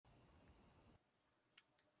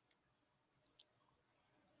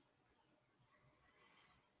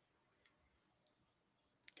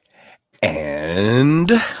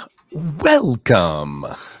And welcome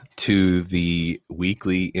to the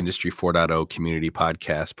weekly Industry 4.0 community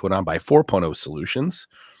podcast put on by 4.0 Solutions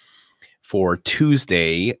for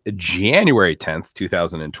Tuesday, January 10th,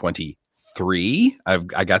 2023. I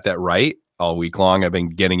got that right all week long. I've been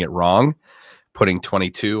getting it wrong, putting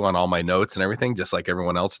 22 on all my notes and everything, just like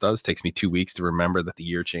everyone else does. Takes me 2 weeks to remember that the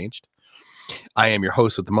year changed. I am your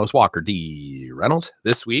host with the most, Walker D. Reynolds.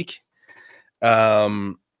 This week,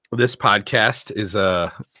 this podcast is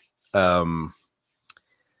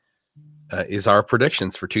our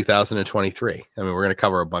predictions for 2023. I mean, we're going to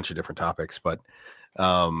cover a bunch of different topics, but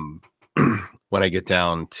when I get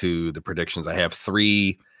down to the predictions, I have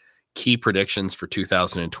 3 key predictions for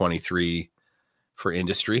 2023 for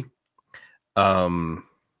industry. I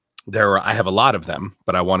have a lot of them,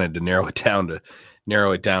 but I wanted to narrow it down to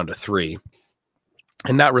 3,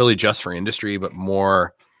 and not really just for industry, but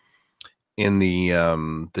more in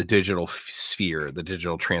the digital sphere, the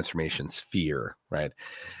digital transformation sphere, right?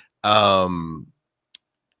 Today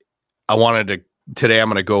I'm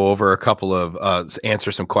going to go over a couple of,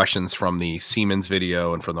 answer some questions from the Siemens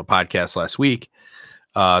video and from the podcast last week,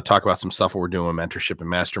 talk about some stuff we're doing mentorship and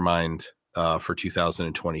mastermind for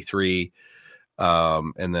 2023,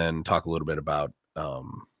 and then talk a little bit about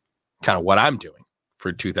kind of what I'm doing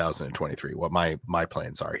for 2023, what my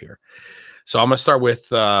plans are here. So I'm going to start with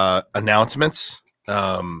announcements.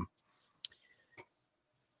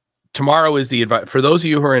 Tomorrow is the advice for those of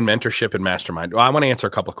you who are in mentorship and mastermind. Well, I want to answer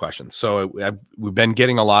a couple of questions. So we've been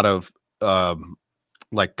getting a lot of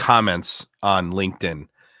comments on LinkedIn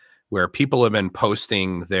where people have been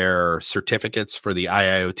posting their certificates for the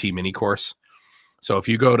IIoT mini course. So if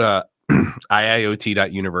you go to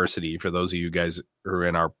iiot.university, for those of you guys who are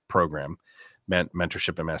in our program,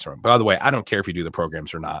 mentorship and mastermind. By the way, I don't care if you do the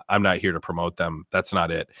programs or not. I'm not here to promote them. That's not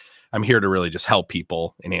it. I'm here to really just help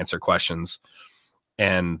people and answer questions.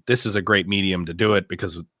 And this is a great medium to do it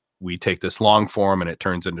because we take this long form and it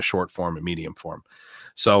turns into short form and medium form.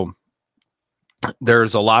 So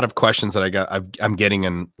there's a lot of questions that I'm getting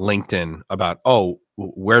in LinkedIn about,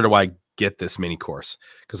 where do I get this mini course?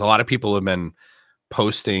 Because a lot of people have been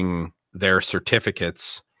posting their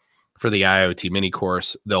certificates for the IoT mini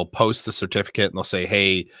course. They'll post the certificate and they'll say,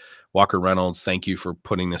 "Hey, Walker Reynolds, thank you for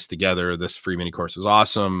putting this together. This free mini course is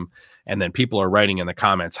awesome." And then people are writing in the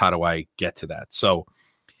comments, "How do I get to that?" So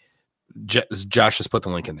Josh has put the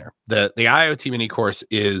link in there. The IoT mini course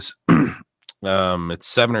is it's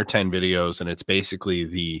 7 or 10 videos, and it's basically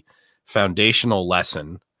the foundational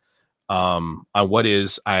lesson on what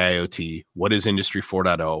is IIoT, what is Industry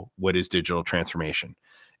 4.0, what is digital transformation.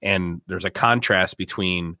 And there's a contrast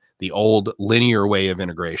between the old linear way of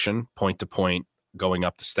integration, point to point, going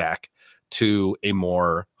up the stack, to a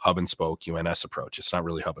more hub and spoke UNS approach. It's not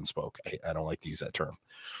really hub and spoke. I don't like to use that term.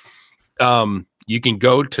 You can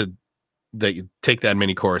go to take that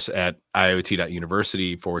mini course at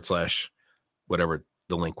iiot.university / whatever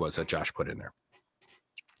the link was that Josh put in there.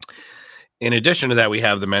 In addition to that, we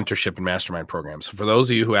have the mentorship and mastermind programs. So for those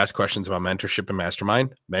of you who ask questions about mentorship and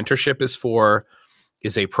mastermind, mentorship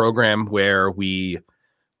is a program where we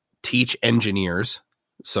teach engineers.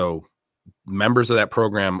 So members of that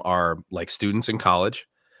program are like students in college,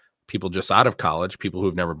 people just out of college, people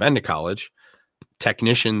who've never been to college,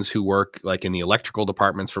 technicians who work like in the electrical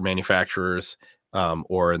departments for manufacturers,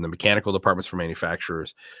 or in the mechanical departments for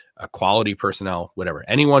manufacturers, quality personnel, whatever.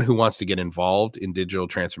 Anyone who wants to get involved in digital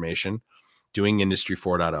transformation, doing Industry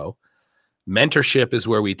 4.0. Mentorship is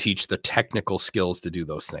where we teach the technical skills to do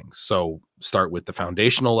those things. So start with the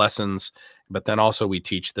foundational lessons, but then also we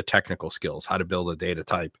teach the technical skills, how to build a data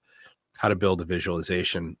type, how to build a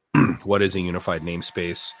visualization, what is a unified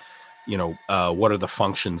namespace, what are the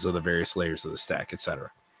functions of the various layers of the stack, etc.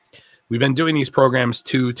 We've been doing these programs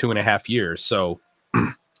 2.5 years. So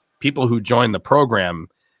people who join the program,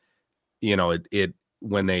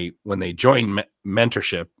 when they join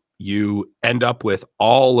mentorship, you end up with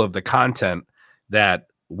all of the content that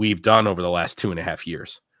we've done over the last 2.5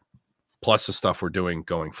 years, plus the stuff we're doing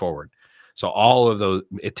going forward. So all of those,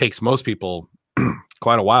 it takes most people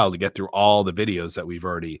quite a while to get through all the videos that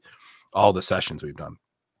all the sessions we've done.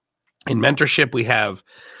 In mentorship, we have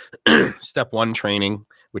step 1 training,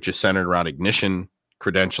 which is centered around ignition,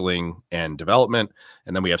 credentialing, and development.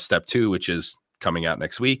 And then we have step 2, which is coming out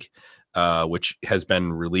next week, which has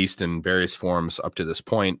been released in various forms up to this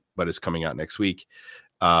point, but is coming out next week,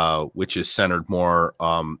 which is centered more,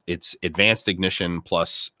 it's advanced ignition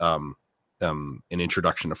plus an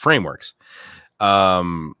introduction to frameworks.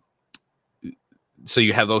 So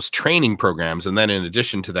you have those training programs. And then in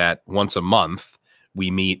addition to that, once a month,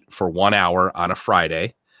 we meet for 1 hour on a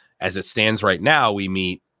Friday. As it stands right now, we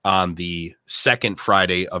meet on the second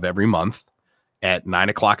Friday of every month at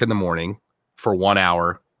 9:00 in the morning for 1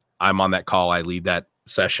 hour. I'm on that call. I lead that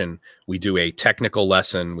session. We do a technical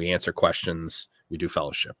lesson. We answer questions. We do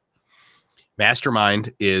fellowship.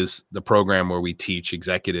 Mastermind is the program where we teach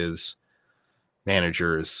executives,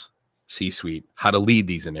 managers, C-suite how to lead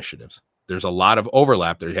these initiatives. There's a lot of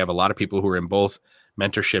overlap there. You have a lot of people who are in both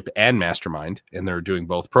mentorship and mastermind, and they're doing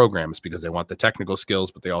both programs because they want the technical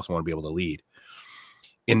skills, but they also want to be able to lead.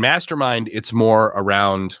 In mastermind, it's more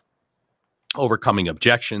around overcoming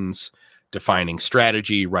objections, defining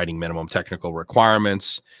strategy, writing minimum technical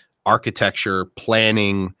requirements, architecture,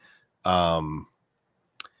 planning,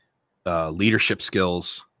 leadership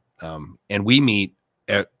skills. And we meet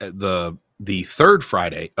at the third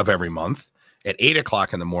Friday of every month at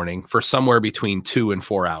 8:00 in the morning for somewhere between 2 and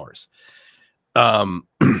 4 hours.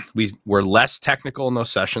 We're less technical in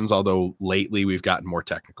those sessions, although lately we've gotten more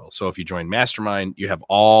technical. So if you join Mastermind, you have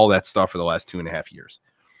all that stuff for the last 2.5 years.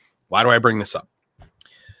 Why do I bring this up?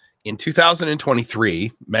 In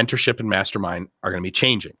 2023, mentorship and mastermind are going to be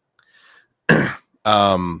changing.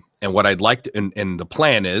 And what I'd like to, and the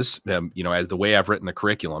plan is, as the way I've written the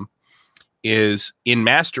curriculum, is in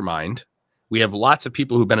mastermind, we have lots of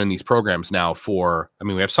people who've been in these programs now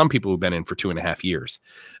we have some people who've been in for 2.5 years,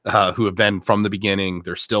 who have been from the beginning.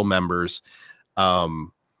 They're still members.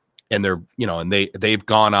 And they're, and they've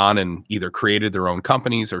gone on and either created their own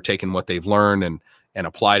companies or taken what they've learned and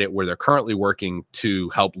applied it where they're currently working to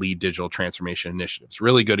help lead digital transformation initiatives.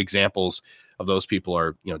 Really good examples of those people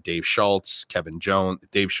are, Dave Schultz,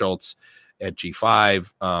 Dave Schultz at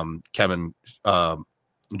G5, Kevin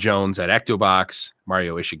Jones at Ectobox,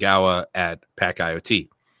 Mario Ishigawa at Pack IoT.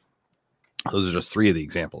 Those are just 3 of the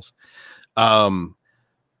examples. In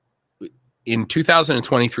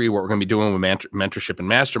 2023, what we're going to be doing with mentorship and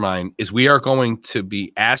mastermind is we are going to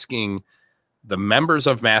be asking the members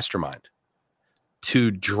of mastermind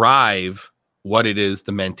to drive what it is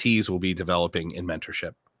the mentees will be developing in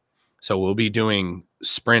mentorship. So we'll be doing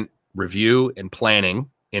sprint review and planning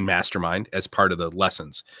in mastermind as part of the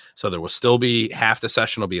lessons. So there will still be half the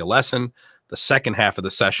session will be a lesson. The second half of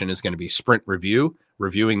the session is going to be sprint review,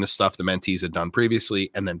 reviewing the stuff the mentees had done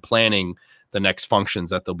previously, and then planning the next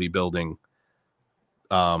functions that they'll be building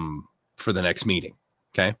for the next meeting.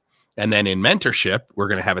 Okay. And then in mentorship, we're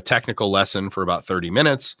going to have a technical lesson for about 30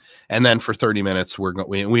 minutes. And then for 30 minutes,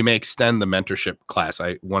 we may extend the mentorship class.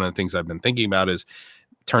 One of the things I've been thinking about is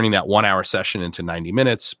turning that 1 hour session into 90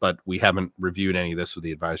 minutes, but we haven't reviewed any of this with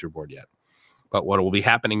the advisory board yet. But what will be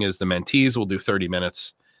happening is the mentees will do 30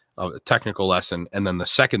 minutes of a technical lesson. And then the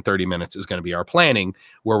second 30 minutes is going to be our planning,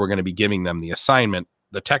 where we're going to be giving them the assignment,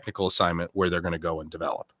 the technical assignment, where they're going to go and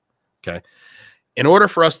develop. Okay. In order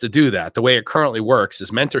for us to do that, the way it currently works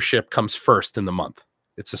is mentorship comes first in the month.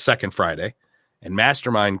 It's the second Friday, and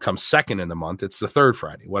mastermind comes second in the month. It's the third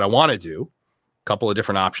Friday. What I want to do, a couple of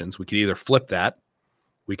different options. We could either flip that.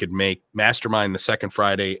 We could make mastermind the second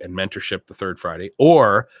Friday and mentorship the third Friday,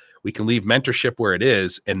 or we can leave mentorship where it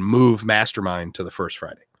is and move mastermind to the first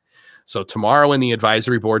Friday. So tomorrow in the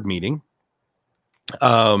advisory board meeting,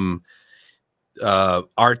 our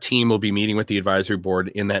team will be meeting with the advisory board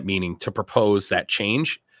in that meeting to propose that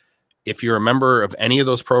change. If you're a member of any of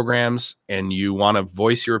those programs and you want to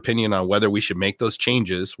voice your opinion on whether we should make those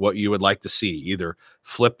changes, what you would like to see, either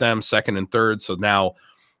flip them second and third. So now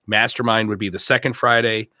mastermind would be the second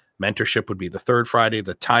Friday, mentorship would be the third Friday.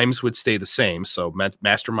 The times would stay the same. So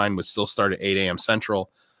mastermind would still start at 8 a.m. Central.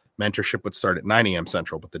 Mentorship would start at 9 a.m.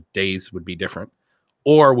 Central, but the days would be different.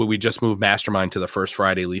 Or will we just move mastermind to the first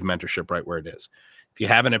Friday, leave mentorship right where it is? If you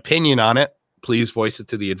have an opinion on it, please voice it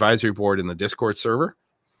to the advisory board in the Discord server.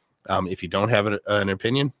 If you don't have an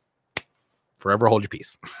opinion, forever hold your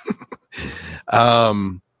peace.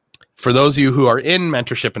 For those of you who are in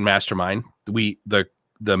mentorship and mastermind,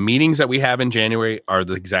 the meetings that we have in January are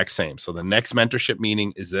the exact same. So the next mentorship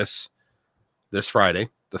meeting is this Friday,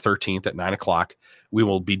 the 13th at 9:00. We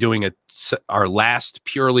will be doing our last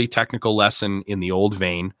purely technical lesson in the old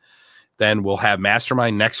vein. Then we'll have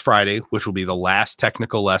mastermind next Friday, which will be the last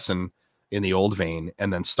technical lesson in the old vein.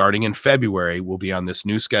 And then starting in February, we'll be on this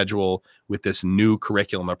new schedule with this new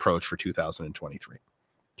curriculum approach for 2023.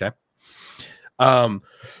 Okay.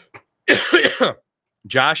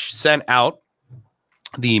 Josh sent out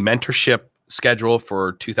the mentorship schedule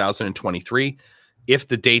for 2023. If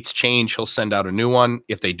the dates change, he'll send out a new one.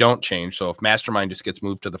 If they don't change, so if mastermind just gets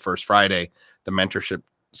moved to the first Friday, the mentorship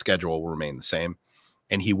schedule will remain the same.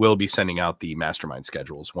 And he will be sending out the mastermind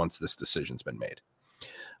schedules once this decision's been made.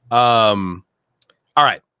 All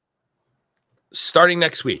right. Starting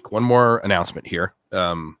next week, one more announcement here.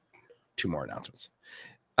 2 more announcements.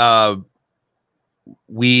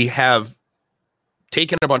 we have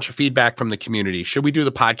taken a bunch of feedback from the community. Should we do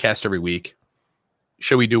the podcast every week?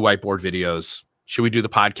 Should we do whiteboard videos? Should we do the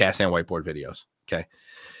podcast and whiteboard videos? Okay.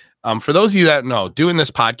 For those of you that know, doing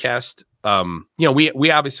this podcast,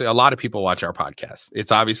 we obviously, a lot of people watch our podcast.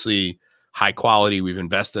 It's obviously high quality. We've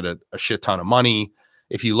invested a shit ton of money.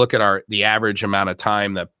 If you look at the average amount of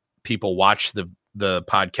time that people watch the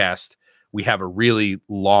podcast, we have a really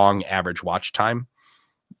long average watch time.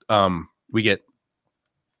 We get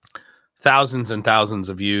thousands and thousands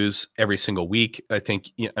of views every single week. I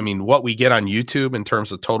think, what we get on YouTube in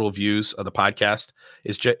terms of total views of the podcast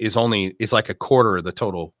is like a quarter of the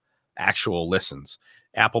total actual listens.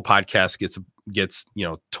 Apple Podcast gets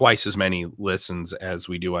twice as many listens as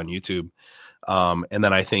we do on YouTube. And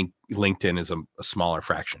then I think LinkedIn is a smaller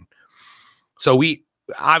fraction. So we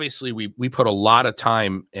put a lot of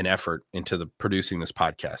time and effort into producing this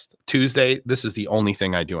podcast. Tuesday, this is the only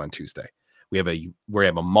thing I do on Tuesday. We have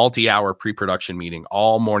a multi-hour pre-production meeting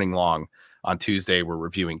all morning long on Tuesday. We're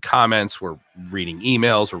reviewing comments, we're reading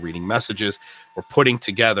emails, we're reading messages. We're putting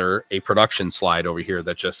together a production slide over here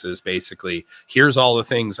that just is basically, here's all the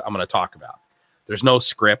things I'm going to talk about. There's no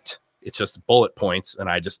script. It's just bullet points, and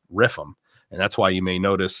I just riff them. And that's why you may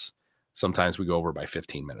notice sometimes we go over by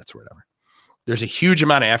 15 minutes or whatever. There's a huge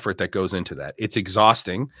amount of effort that goes into that. It's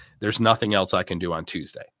exhausting. There's nothing else I can do on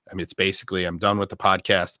Tuesday. It's basically, I'm done with the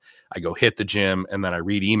podcast. I go hit the gym, and then I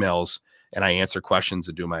read emails and I answer questions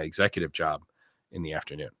and do my executive job in the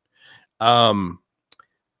afternoon.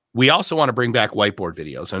 We also want to bring back whiteboard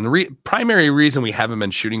videos. And the primary reason we haven't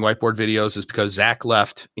been shooting whiteboard videos is because Zach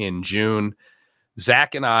left in June.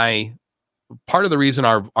 Zach and I, part of the reason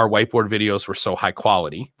our whiteboard videos were so high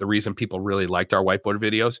quality, the reason people really liked our whiteboard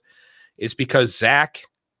videos, is because Zach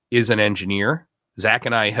is an engineer. Zach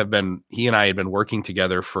and I had been working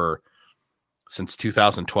together since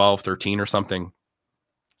 2012, 13 or something.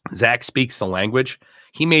 Zach speaks the language.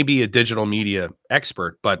 He may be a digital media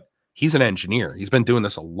expert, but he's an engineer. He's been doing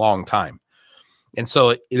this a long time. And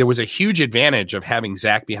so there was a huge advantage of having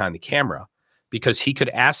Zach behind the camera because he could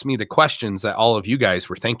ask me the questions that all of you guys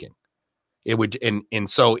were thinking. And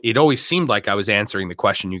so it always seemed like I was answering the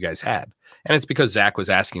question you guys had. And it's because Zach was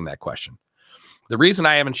asking that question. The reason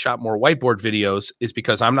I haven't shot more whiteboard videos is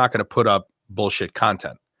because I'm not going to put up bullshit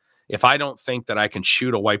content. If I don't think that I can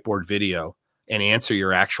shoot a whiteboard video and answer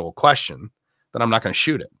your actual question, then I'm not going to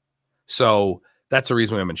shoot it. So that's the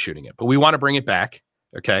reason we haven't been shooting it. But we want to bring it back.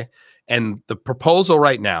 Okay. And the proposal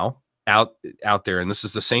right now out there, and this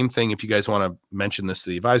is the same thing if you guys want to mention this to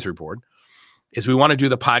the advisory board, is we want to do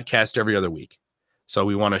the podcast every other week. So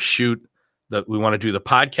we want to do the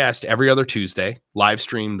podcast every other Tuesday, live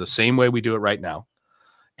stream the same way we do it right now.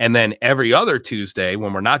 And then every other Tuesday,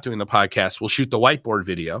 when we're not doing the podcast, we'll shoot the whiteboard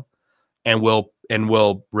video and we'll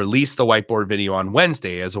release the whiteboard video on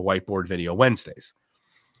Wednesday as a whiteboard video Wednesdays.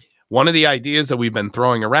 One of the ideas that we've been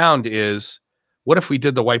throwing around is, what if we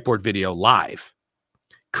did the whiteboard video live?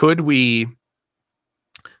 Could we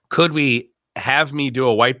have me do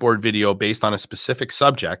a whiteboard video based on a specific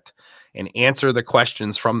subject and answer the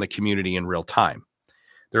questions from the community in real time?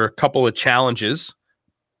 There are a couple of challenges.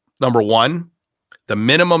 Number one, the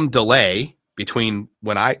minimum delay between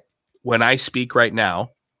when I speak right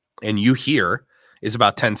now and you hear is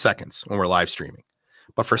about 10 seconds when we're live streaming.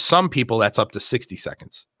 But for some people, that's up to 60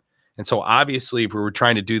 seconds. And so obviously, if we were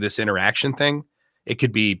trying to do this interaction thing, it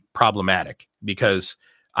could be problematic because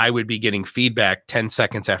I would be getting feedback 10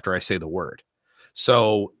 seconds after I say the word.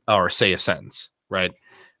 So, or say a sentence, right?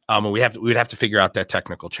 And we'd have to figure out that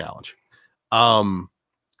technical challenge. And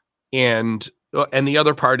the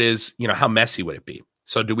other part is, how messy would it be?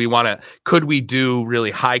 So could we do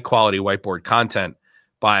really high quality whiteboard content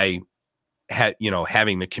by,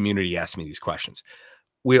 having the community ask me these questions?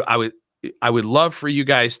 I would love for you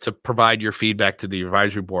guys to provide your feedback to the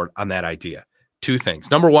advisory board on that idea. Two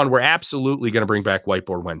things. Number one, we're absolutely going to bring back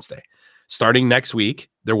Whiteboard Wednesday. Starting next week,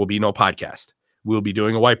 there will be no podcast. We'll be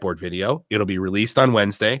doing a whiteboard video. It'll be released on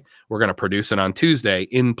Wednesday. We're going to produce it on Tuesday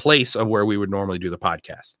in place of where we would normally do the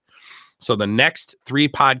podcast. So the next 3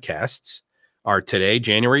 podcasts are today,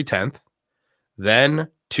 January 10th, then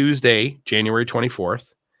Tuesday, January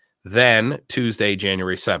 24th, then Tuesday,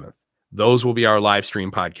 January 7th. Those will be our live stream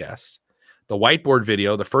podcasts. The whiteboard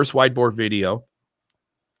video, the first whiteboard video,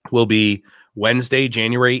 will be Wednesday,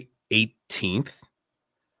 January 18th,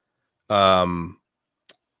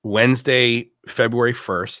 Wednesday, February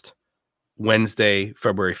 1st, Wednesday,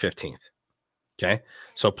 February 15th. Okay.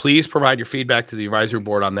 So please provide your feedback to the advisory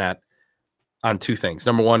board on that, on 2 things.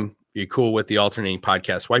 Number one, are you cool with the alternating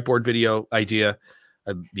podcast whiteboard video idea?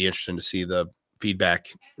 I'd be interested to see the feedback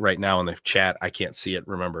right now in the chat. I can't see it.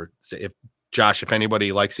 Remember, if Josh, if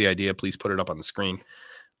anybody likes the idea, please put it up on the screen.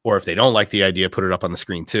 Or if they don't like the idea, put it up on the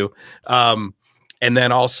screen too. And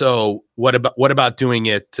then also, what about doing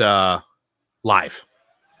it live?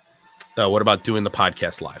 What about doing the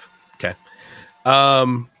podcast live? Okay.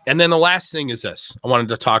 And then the last thing is this. I wanted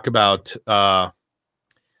to talk about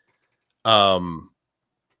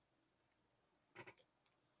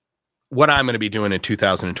what I'm going to be doing in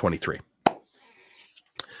 2023.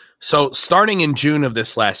 So starting in June of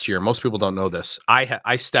this last year, most people don't know this,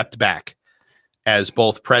 I stepped back as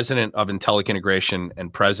both president of Intellic Integration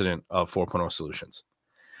and president of 4.0 Solutions.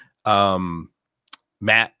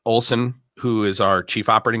 Matt Olson, who is our chief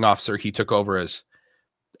operating officer, he took over as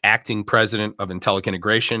acting president of Intellic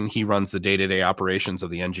Integration. He runs the day-to-day operations of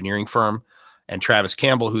the engineering firm. And Travis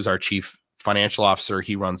Campbell, who's our chief financial officer,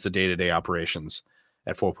 he runs the day-to-day operations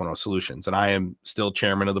at 4.0 Solutions. And I am still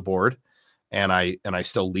chairman of the board, and I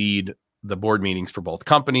still lead the board meetings for both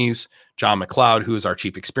companies. John McLeod, who is our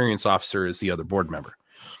chief experience officer, is the other board member.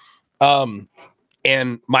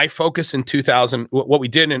 And my focus in what we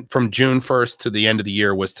did from June 1st to the end of the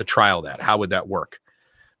year was to trial that. How would that work?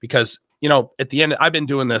 Because, at the end, I've been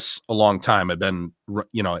doing this a long time. I've been,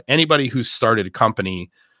 anybody who's started a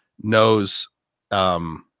company knows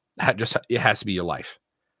it has to be your life.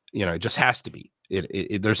 It just has to be.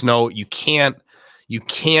 You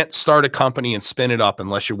can't start a company and spin it up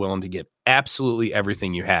unless you're willing to give absolutely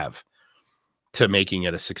everything you have to making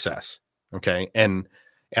it a success. Okay. And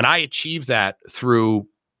I achieved that through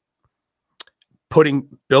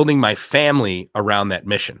building my family around that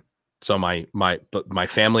mission. So my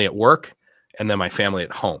family at work and then my family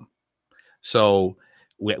at home. So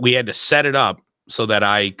we had to set it up so that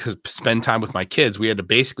I could spend time with my kids. We had to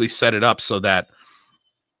basically set it up so that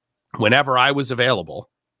whenever I was available,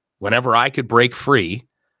 whenever I could break free,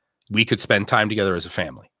 we could spend time together as a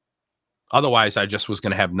family. Otherwise, I just was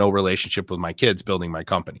going to have no relationship with my kids building my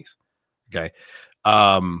companies. Okay.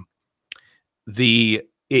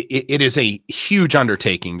 It is a huge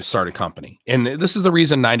undertaking to start a company. And this is the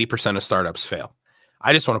reason 90% of startups fail.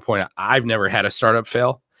 I just want to point out, I've never had a startup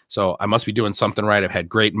fail. So I must be doing something right. I've had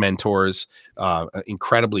great mentors,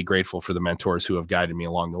 incredibly grateful for the mentors who have guided me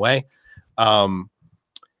along the way.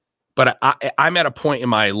 But I'm at a point in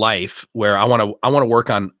my life where I want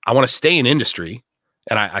to stay in industry,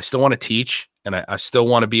 and I still want to teach, and I still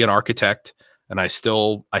want to be an architect, and I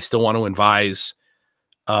still want to advise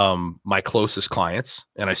my closest clients,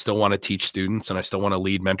 and I still want to teach students, and I still want to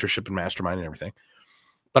lead mentorship and mastermind and everything.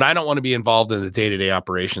 But I don't want to be involved in the day-to-day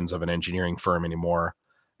operations of an engineering firm anymore.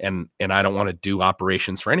 And I don't want to do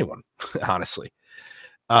operations for anyone, honestly.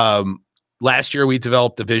 Last year we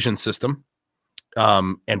developed a vision system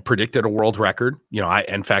and predicted a world record.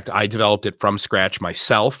 In fact, I developed it from scratch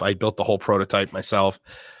myself. I built the whole prototype myself.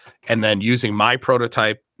 And then using my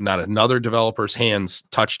prototype, not another developer's hands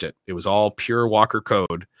touched it. It was all pure Walker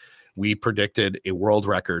code. We predicted a world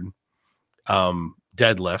record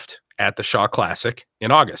deadlift at the Shaw Classic in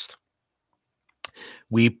August.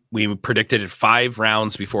 We predicted it 5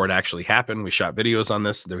 rounds before it actually happened. We shot videos on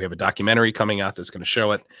this. We have a documentary coming out that's going to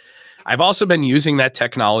show it. I've also been using that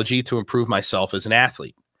technology to improve myself as an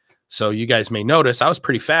athlete. So you guys may notice I was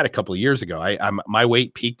pretty fat a couple of years ago. My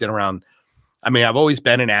weight peaked at around, I've always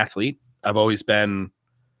been an athlete. I've always been,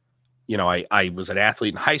 I was an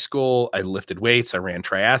athlete in high school. I lifted weights. I ran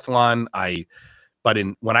triathlon.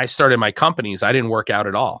 When I started my companies, I didn't work out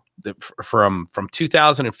at all. From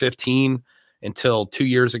 2015 until 2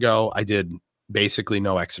 years ago, I did basically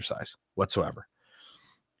no exercise whatsoever.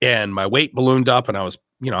 And my weight ballooned up, and I was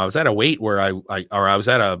at a weight where I was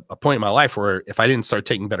at a point in my life where if I didn't start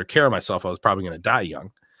taking better care of myself, I was probably going to die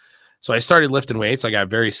young. So I started lifting weights. I got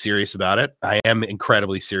very serious about it. I am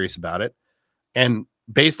incredibly serious about it. And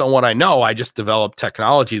based on what I know, I just developed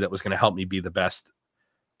technology that was going to help me be the best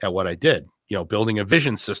at what I did. Building a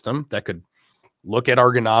vision system that could look at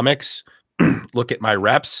ergonomics, look at my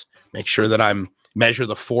reps, make sure that I'm measure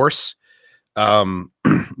the force,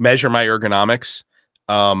 measure my ergonomics,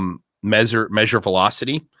 measure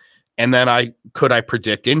velocity. And then could I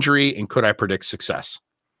predict injury and could I predict success?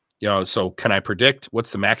 So can I predict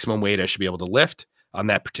what's the maximum weight I should be able to lift on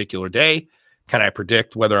that particular day? Can I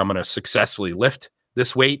predict whether I'm going to successfully lift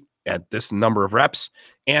this weight at this number of reps?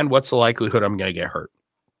 And what's the likelihood I'm going to get hurt?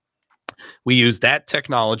 We used that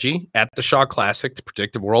technology at the Shaw Classic to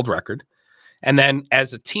predict a world record. And then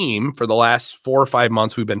as a team for the last 4 or 5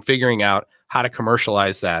 months, we've been figuring out how to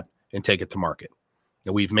commercialize that and take it to market.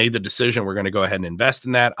 And we've made the decision. We're going to go ahead and invest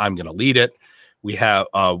in that. I'm going to lead it. We have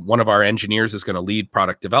one of our engineers is going to lead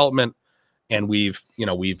product development. And we've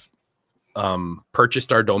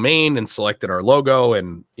purchased our domain and selected our logo,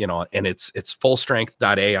 and it's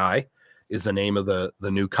fullstrength.ai is the name of the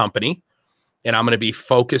new company. And I'm going to be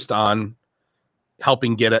focused on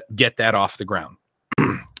helping get that off the ground.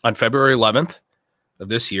 On February 11th of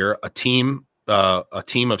this year, a team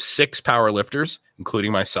of 6 power lifters,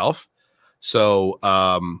 including myself. So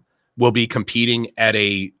we'll be competing at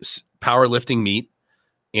a powerlifting meet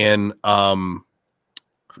in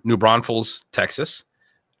New Braunfels, Texas,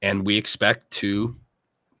 and we expect to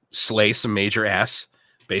slay some major ass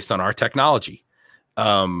based on our technology.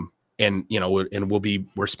 And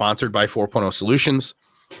we're sponsored by 4.0 Solutions.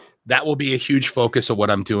 That will be a huge focus of what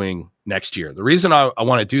I'm doing next year. The reason I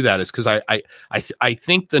want to do that is because I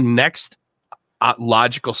think the next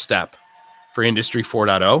logical step for Industry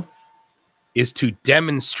 4.0 is to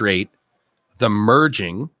demonstrate the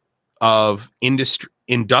merging of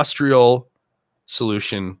industrial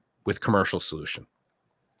solution with commercial solution.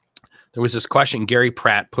 There was this question Gary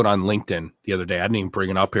Pratt put on LinkedIn the other day. I didn't even bring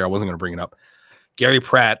it up here. I wasn't going to bring it up. Gary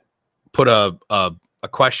Pratt put a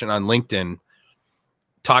question on LinkedIn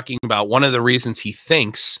talking about one of the reasons he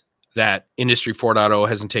thinks that Industry 4.0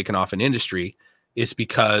 hasn't taken off in industry is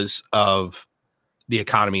because of the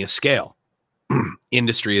economy of scale.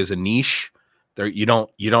 Industry is a niche. There, you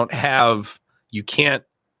don't have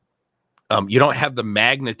the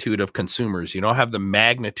magnitude of consumers. You don't have the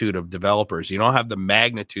magnitude of developers. You don't have the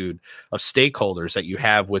magnitude of stakeholders that you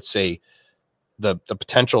have with, say, the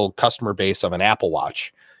potential customer base of an Apple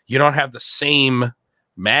Watch. You don't have the same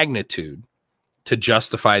magnitude to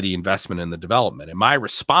justify the investment in the development. And my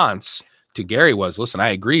response to Gary was, listen, I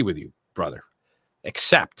agree with you, brother,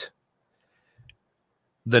 except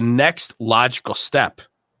the next logical step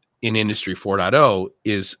in Industry 4.0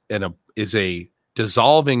 is a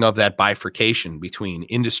dissolving of that bifurcation between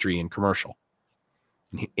industry and commercial.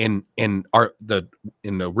 And a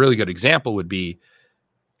really good example would be,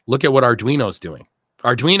 look at what Arduino's doing.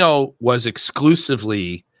 Arduino was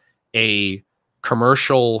exclusively a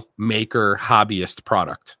commercial maker hobbyist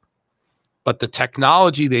product, but the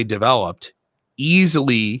technology they developed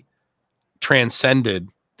easily transcended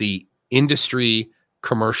the industry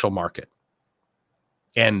commercial market.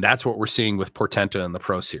 And that's what we're seeing with Portenta and the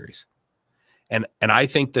Pro Series. And I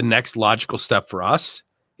think the next logical step for us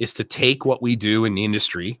is to take what we do in the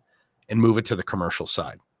industry and move it to the commercial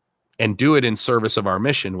side and do it in service of our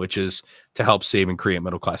mission, which is to help save and create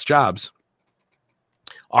middle-class jobs.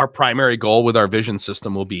 Our primary goal with our vision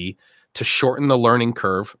system will be to shorten the learning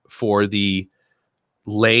curve for the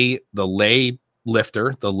lay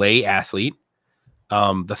lifter, the lay athlete,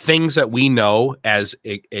 the things that we know as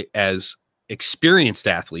experienced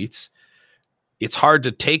athletes. It's hard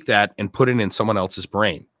to take that and put it in someone else's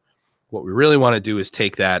brain. What we really want to do is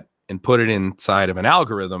take that and put it inside of an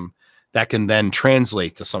algorithm that can then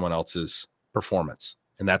translate to someone else's performance.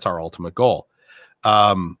 And that's our ultimate goal.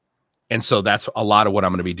 And so that's a lot of what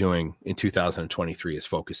I'm going to be doing in 2023 is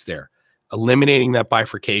focused there, eliminating that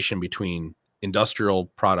bifurcation between industrial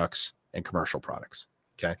products and commercial products.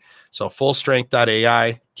 Okay. So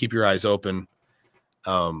fullstrength.ai, keep your eyes open.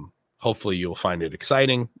 Hopefully you'll find it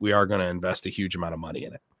exciting. We are going to invest a huge amount of money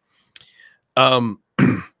in it.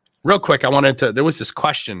 Real quick, there was this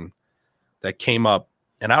question that came up,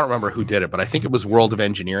 and I don't remember who did it, but I think it was World of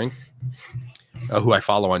Engineering, who I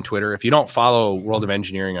follow on Twitter. If you don't follow World of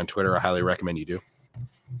Engineering on Twitter, I highly recommend you do.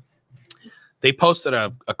 They posted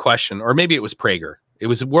a question, or maybe it was Prager. It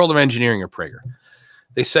was World of Engineering or Prager.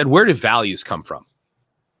 They said, where do values come from?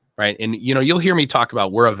 Right. And, you'll hear me talk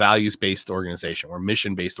about we're a values-based organization. We're a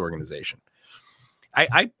mission-based organization.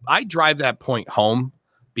 I drive that point home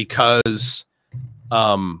because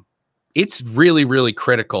it's really, really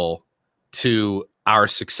critical to our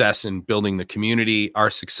success in building the community,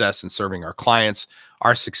 our success in serving our clients,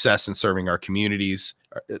 our success in serving our communities,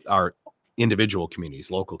 our individual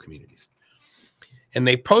communities, local communities. And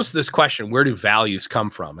they posed this question, where do values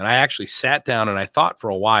come from? And I actually sat down and I thought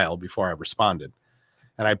for a while before I responded.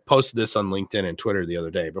 And I posted this on LinkedIn and Twitter the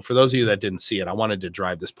other day. But for those of you that didn't see it, I wanted to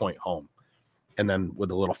drive this point home. And then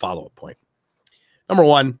with a little follow-up point. Number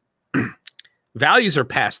one, values are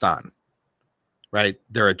passed on, right?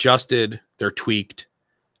 They're adjusted, they're tweaked,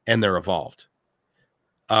 and they're evolved.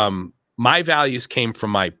 My values came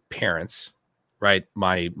from my parents, right?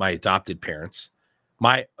 My adopted parents.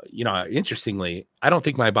 Interestingly, I don't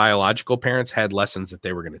think my biological parents had lessons that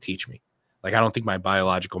they were going to teach me. Like, I don't think my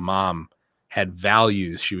biological mom had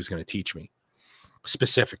values she was going to teach me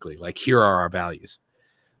specifically. Like, here are our values.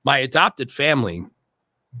 My adopted family,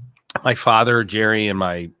 my father, Jerry, and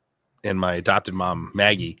my adopted mom,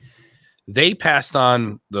 Maggie, they passed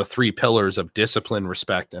on the 3 pillars of discipline,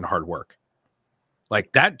 respect, and hard work.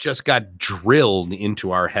 Like, that just got drilled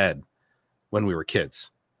into our head when we were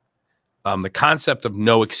kids. The concept of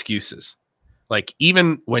no excuses. Like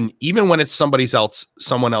even when it's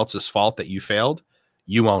someone else's fault that you failed,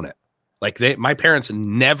 you own it. Like my parents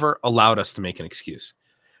never allowed us to make an excuse.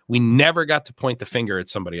 We never got to point the finger at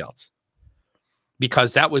somebody else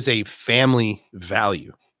because that was a family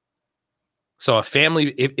value. So a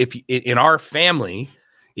family, if in our family,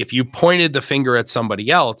 if you pointed the finger at somebody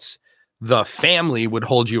else, the family would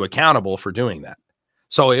hold you accountable for doing that.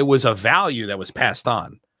 So it was a value that was passed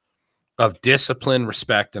on of discipline,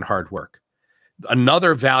 respect, and hard work.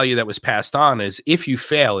 Another value that was passed on is if you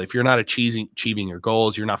fail, if you're not achieving your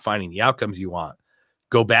goals, you're not finding the outcomes you want,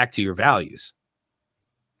 go back to your values.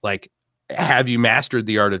 Like, have you mastered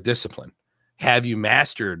the art of discipline? Have you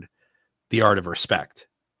mastered the art of respect?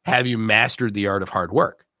 Have you mastered the art of hard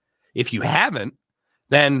work? If you haven't,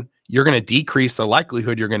 then you're going to decrease the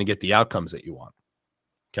likelihood you're going to get the outcomes that you want.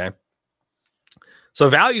 Okay. So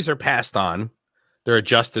values are passed on. They're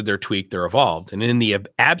adjusted, they're tweaked, they're evolved. And in the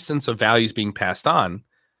absence of values being passed on,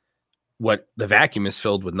 what the vacuum is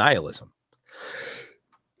filled with nihilism.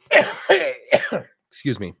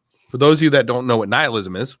 Excuse me. For those of you that don't know what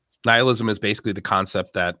nihilism is basically the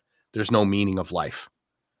concept that there's no meaning of life,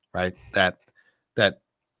 right? That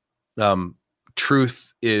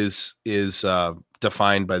truth is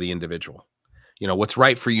defined by the individual. You know, what's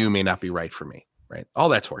right for you may not be right for me, right? All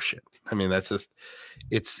that's horseshit. I mean, that's just,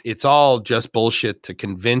 it's all just bullshit to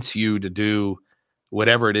convince you to do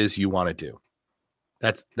whatever it is you want to do.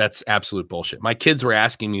 That's absolute bullshit. My kids were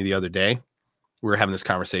asking me the other day, we were having this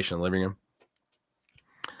conversation in the living room.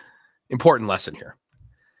 Important lesson here.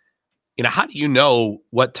 You know, how do you know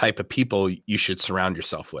what type of people you should surround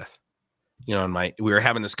yourself with? You know, we were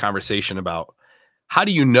having this conversation about how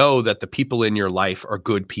do you know that the people in your life are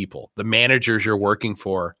good people? The managers you're working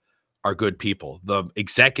for are good people. The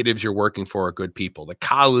executives you're working for are good people. The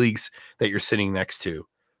colleagues that you're sitting next to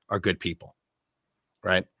are good people,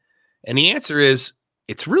 right? And the answer is,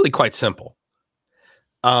 it's really quite simple.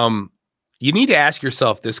 You need to ask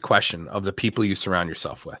yourself this question of the people you surround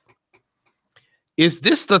yourself with. Is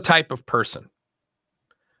this the type of person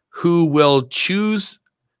who will choose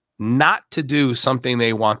not to do something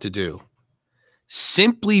they want to do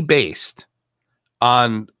simply based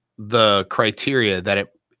on the criteria that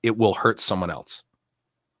it will hurt someone else?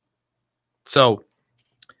 So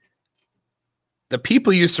the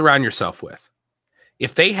people you surround yourself with,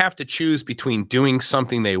 if they have to choose between doing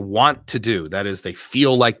something they want to do, that is, they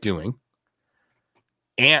feel like doing,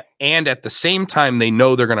 and at the same time they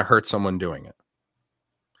know they're going to hurt someone doing it,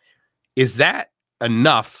 is that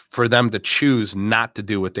enough for them to choose not to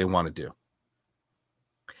do what they want to do?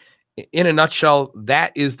 In a nutshell,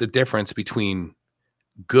 that is the difference between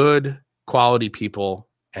good quality people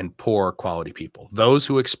and poor quality people, those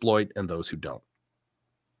who exploit and those who don't.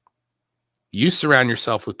 You surround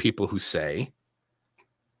yourself with people who say,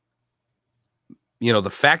 you know, the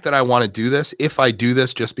fact that I want to do this, if I do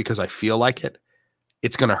this just because I feel like it,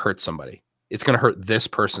 it's going to hurt somebody. It's going to hurt this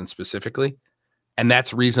person specifically. And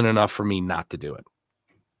that's reason enough for me not to do it.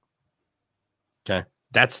 Okay.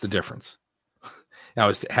 That's the difference. I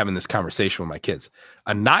was having this conversation with my kids.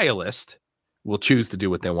 A nihilist will choose to do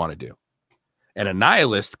what they want to do. And a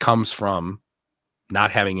nihilist comes from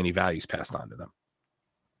not having any values passed on to them.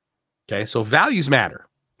 Okay. So values matter.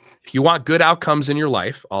 If you want good outcomes in your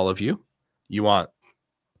life, all of you, you want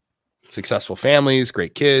successful families,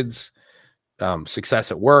 great kids,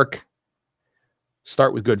 success at work,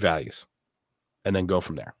 start with good values and then go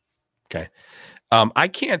from there. Okay. I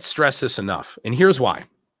can't stress this enough. And here's why.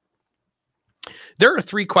 There are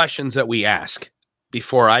 3 questions that we ask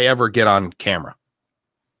before I ever get on camera.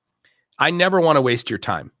 I never want to waste your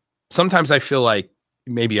time. Sometimes I feel like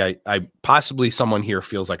maybe I possibly someone here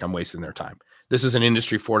feels like I'm wasting their time. This is an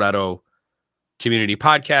Industry 4.0 community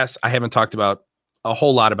podcast. I haven't talked about a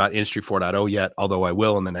whole lot about Industry 4.0 yet, although I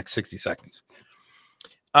will in the next 60 seconds.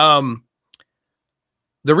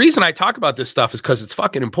 The reason I talk about this stuff is because it's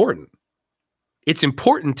fucking important. It's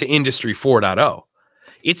important to Industry 4.0.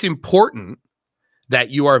 It's important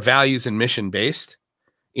that you are values and mission based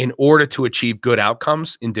in order to achieve good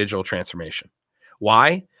outcomes in digital transformation.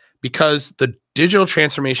 Why? Because the digital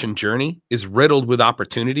transformation journey is riddled with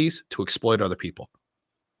opportunities to exploit other people.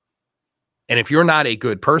 And if you're not a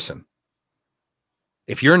good person,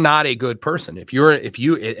 if you at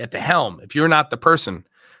the helm, if you're not the person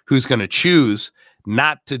who's going to choose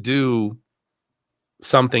not to do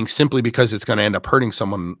something simply because it's going to end up hurting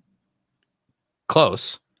someone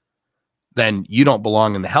close, then you don't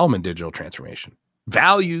belong in the helm in digital transformation.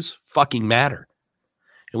 Values fucking matter.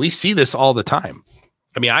 And we see this all the time.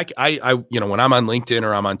 I mean, I when I'm on LinkedIn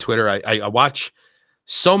or I'm on Twitter, I watch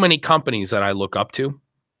so many companies that I look up to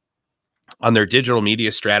on their digital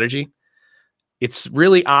media strategy. it's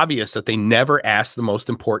really obvious that they never ask the most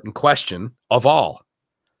important question of all.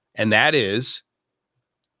 And that is,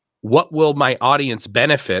 what will my audience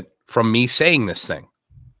benefit from me saying this thing?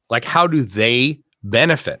 Like, how do they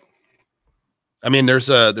benefit? I mean, there's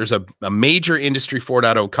a major Industry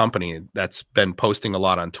 4.0 company that's been posting a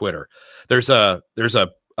lot on Twitter. There's a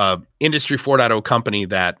Industry 4.0 company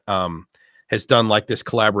that has done like this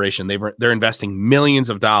collaboration. They're investing millions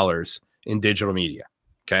of dollars in digital media.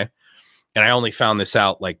 Okay. And I only found this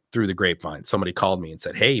out like through the grapevine. Somebody called me and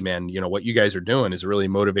said, "Hey man, you know what you guys are doing is really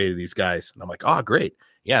motivated these guys." And I'm like, "Oh, great.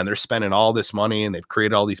 Yeah." And they're spending all this money and they've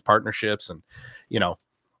created all these partnerships, and, you know,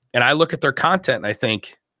 and I look at their content and I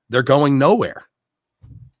think they're going nowhere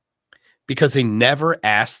because they never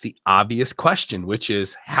ask the obvious question, which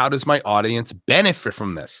is, how does my audience benefit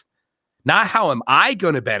from this? Not how am I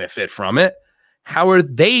going to benefit from it? How are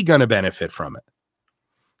they going to benefit from it?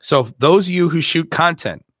 So those of you who shoot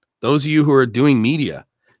content, those of you who are doing media,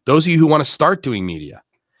 those of you who want to start doing media,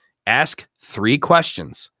 ask 3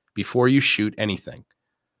 questions before you shoot anything.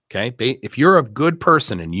 Okay. If you're a good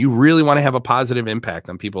person and you really want to have a positive impact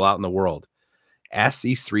on people out in the world, ask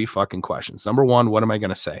these 3 fucking questions. Number 1, what am I going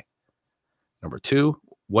to say? Number 2,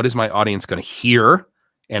 what is my audience going to hear?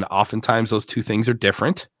 And oftentimes those 2 things are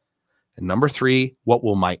different. And number 3, what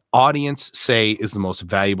will my audience say is the most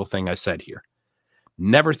valuable thing I said here?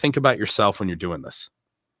 Never think about yourself when you're doing this.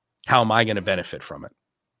 How am I going to benefit from it?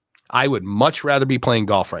 I would much rather be playing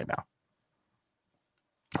golf right now.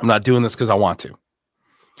 I'm not doing this because I want to.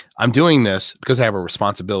 I'm doing this because I have a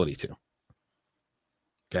responsibility to.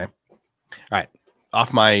 Okay. All right.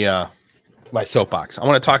 Off my my soapbox. I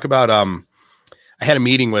want to talk about I had a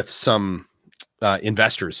meeting with some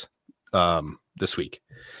investors this week.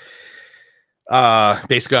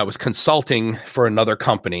 Basically, I was consulting for another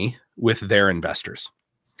company with their investors.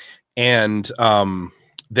 And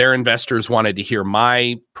their investors wanted to hear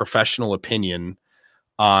my professional opinion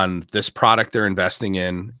on this product they're investing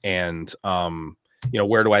in and,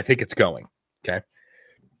 where do I think it's going? Okay.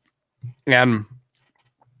 And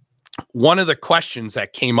one of the questions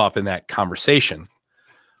that came up in that conversation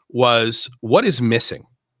was, what is missing?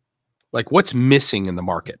 Like, what's missing in the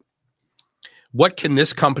market? What can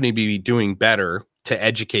this company be doing better to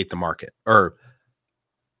educate the market? Or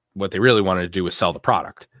what they really wanted to do was sell the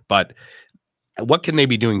product, but what can they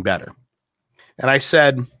be doing better? And I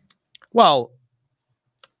said, well,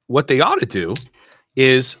 what they ought to do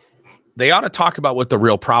is they ought to talk about what the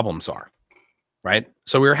real problems are, right?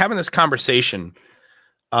 So we were having this conversation.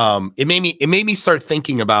 It made me start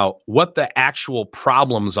thinking about what the actual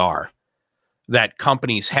problems are that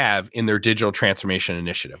companies have in their digital transformation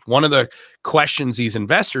initiative. One of the questions these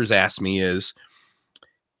investors ask me is,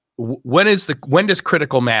 when does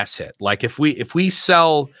critical mass hit? Like if we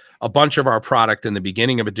sell a bunch of our product in the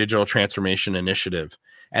beginning of a digital transformation initiative,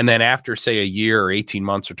 and then after say a year or 18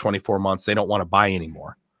 months or 24 months, they don't want to buy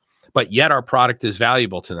anymore, but yet our product is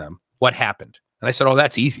valuable to them. What happened? And I said, oh,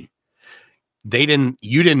 that's easy. They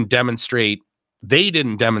didn't demonstrate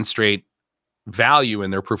value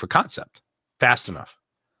in their proof of concept fast enough.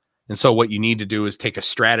 And so what you need to do is take a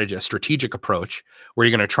strategic approach where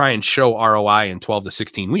you're going to try and show ROI in 12 to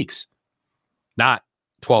 16 weeks, not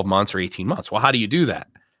 12 months or 18 months. Well, how do you do that?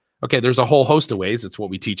 Okay, there's a whole host of ways. It's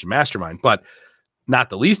what we teach in Mastermind, but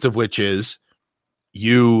not the least of which is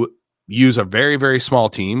you use a very, very small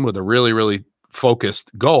team with a really, really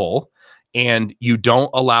focused goal, and you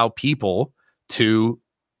don't allow people to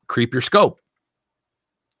creep your scope.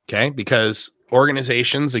 Okay, because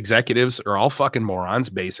organizations, executives are all fucking morons,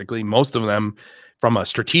 basically. Most of them, from a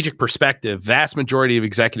strategic perspective, vast majority of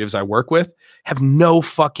executives I work with have no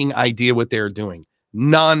fucking idea what they're doing.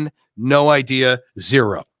 None, no idea,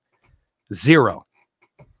 zero.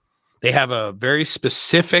 They have a very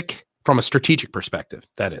specific, from a strategic perspective,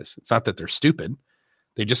 that is. It's not that they're stupid.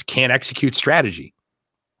 They just can't execute strategy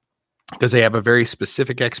because they have a very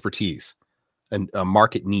specific expertise and a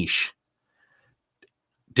market niche.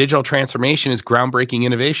 Digital transformation is groundbreaking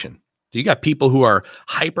innovation. You got people who are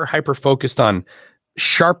hyper focused on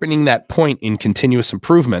sharpening that point in continuous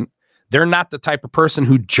improvement. They're not the type of person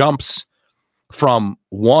who jumps from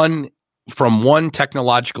one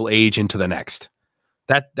technological age into the next.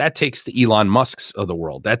 That takes the Elon Musks of the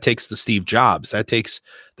world. That takes the Steve Jobs. That takes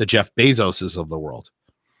the Jeff Bezoses of the world.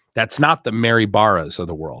 That's not the Mary Barras of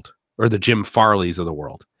the world or the Jim Farleys of the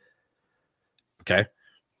world. Okay.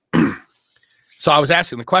 So I was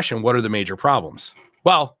asking the question, what are the major problems?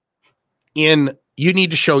 Well, you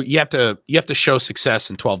have to show success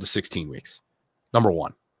in 12 to 16 weeks. Number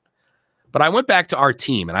one. But I went back to our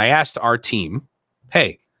team and I asked our team,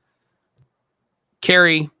 hey,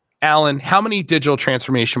 Carrie, Alan, how many digital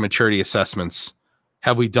transformation maturity assessments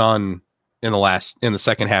have we done in the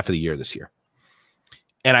second half of the year this year?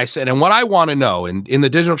 And I said, and what I want to know, and in the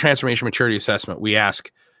digital transformation maturity assessment, we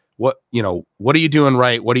ask, what are you doing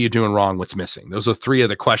right? What are you doing wrong? What's missing? Those are 3 of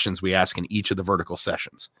the questions we ask in each of the vertical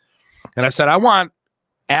sessions. And I said, I want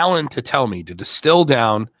Alan to tell me, to distill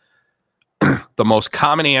down the most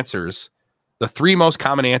common answers, the 3 most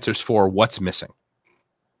common answers for what's missing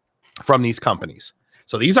from these companies.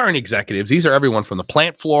 So these aren't executives. These are everyone from the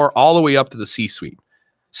plant floor all the way up to the C-suite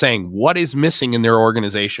saying what is missing in their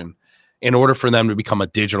organization in order for them to become a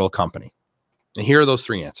digital company. And here are those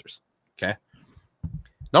 3 answers. Okay.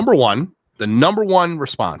 Number 1, the number 1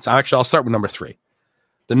 response. Actually, I'll start with number 3.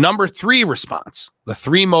 The number 3 response, the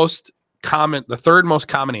 3rd most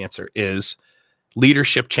common answer is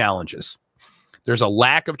leadership challenges. There's a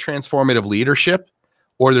lack of transformative leadership,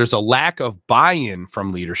 or there's a lack of buy-in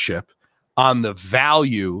from leadership on the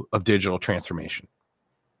value of digital transformation.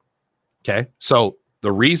 Okay. So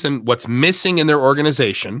the reason what's missing in their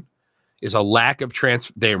organization is a lack of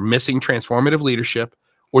they're missing transformative leadership,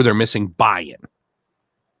 or they're missing buy-in.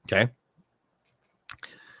 Okay.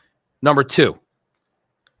 Number 2,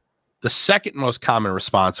 the second most common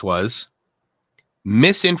response was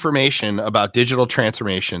misinformation about digital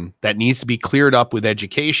transformation that needs to be cleared up with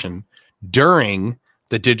education during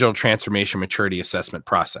the digital transformation maturity assessment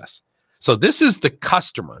process. So this is the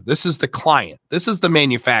customer. This is the client. This is the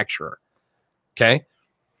manufacturer. Okay.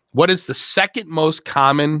 What is the second most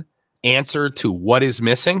common answer to what is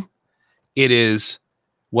missing? It is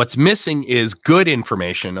what's missing is good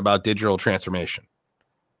information about digital transformation.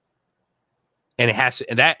 And it has to,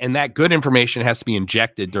 and that good information has to be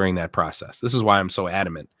injected during that process. This is why I'm so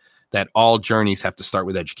adamant that all journeys have to start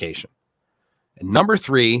with education. And number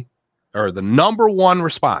 3, or the number 1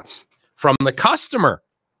 response from the customer,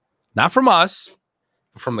 not from us,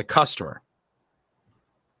 but from the customer,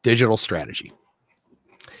 digital strategy.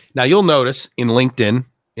 Now you'll notice in LinkedIn,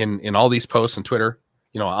 in all these posts on Twitter,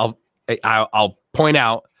 I'll point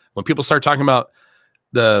out when people start talking about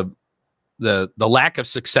the lack of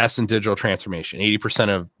success in digital transformation. 80%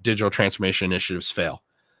 of digital transformation initiatives fail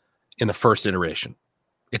in the first iteration.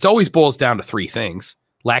 It always boils down to 3 things: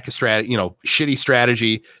 lack of strategy, shitty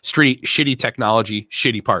strategy, shitty technology,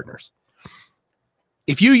 shitty partners.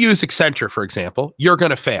 If you use Accenture, for example, you're going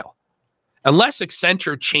to fail unless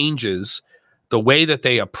Accenture changes the way that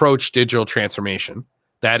they approach digital transformation.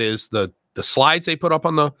 That is the slides they put up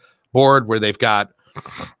on the board where they've got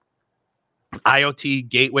IoT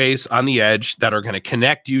gateways on the edge that are going to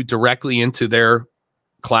connect you directly into their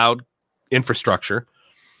cloud infrastructure.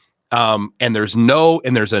 And there's a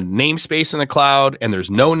namespace in the cloud, and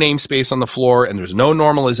there's no namespace on the floor, and there's no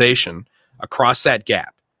normalization across that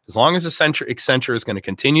gap. As long as Accenture is going to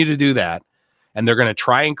continue to do that, and they're going to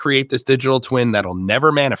try and create this digital twin that'll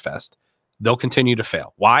never manifest, they'll continue to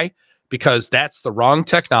fail. Why? Because that's the wrong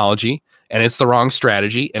technology, and it's the wrong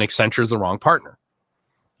strategy, and Accenture is the wrong partner.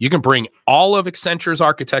 You can bring all of Accenture's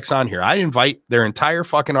architects on here. I invite their entire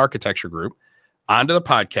fucking architecture group onto the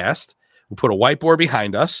podcast. We'll put a whiteboard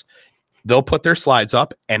behind us. They'll put their slides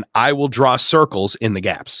up, and I will draw circles in the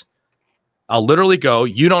gaps. I'll literally go,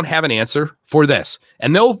 you don't have an answer for this.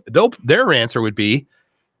 And their answer would be,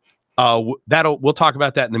 we'll talk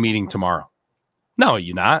about that in the meeting tomorrow. No,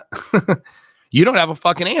 you're not. You don't have a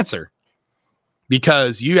fucking answer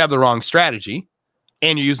because you have the wrong strategy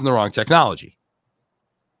and you're using the wrong technology,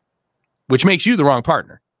 which makes you the wrong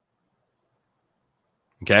partner.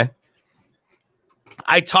 Okay.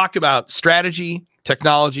 I talk about strategy,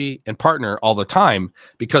 technology, and partner all the time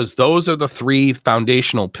because those are the 3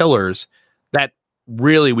 foundational pillars that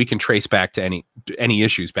really we can trace back to any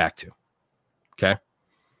issues back to. Okay.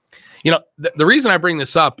 The reason I bring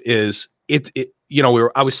this up is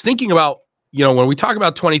I was thinking about, when we talk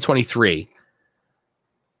about 2023,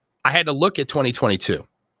 I had to look at 2022,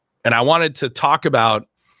 and I wanted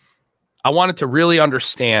to really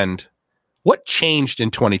understand what changed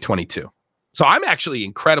in 2022. So I'm actually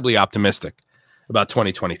incredibly optimistic about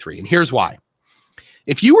 2023. And here's why.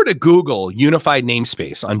 If you were to Google unified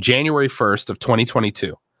namespace on January 1st of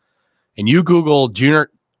 2022, and you Google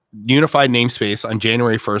unified namespace on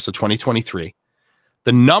January 1st of 2023,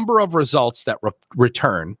 the number of results that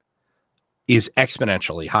return is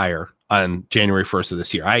exponentially higher on January 1st of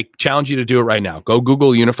this year. I challenge you to do it right now. Go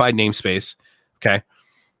Google unified namespace. Okay.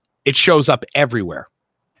 It shows up everywhere,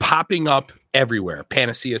 popping up everywhere.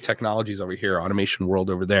 Panacea Technologies over here, Automation World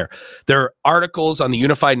over there. There are articles on the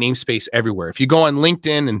unified namespace everywhere. If you go on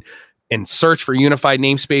LinkedIn and search for unified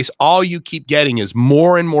namespace, all you keep getting is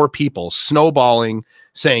more and more people snowballing,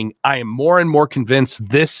 saying, I am more and more convinced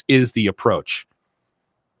this is the approach,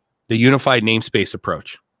 the unified namespace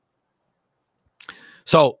approach.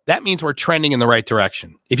 So that means we're trending in the right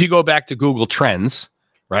direction. If you go back to Google Trends,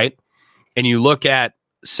 right, and you look at,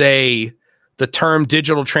 say, the term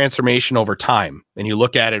digital transformation over time, and you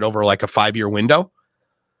look at it over like a 5-year window,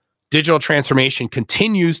 digital transformation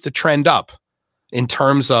continues to trend up in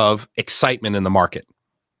terms of excitement in the market.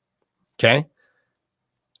 Okay.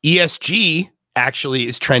 ESG actually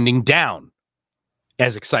is trending down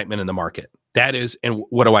as excitement in the market. That is, and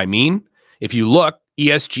what do I mean? If you look,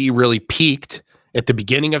 ESG really peaked at the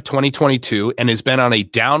beginning of 2022 and has been on a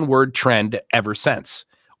downward trend ever since.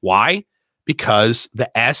 Why? Because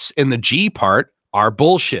the S and the G part are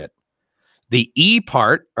bullshit. The E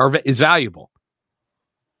part is valuable.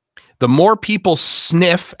 The more people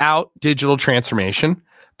sniff out digital transformation,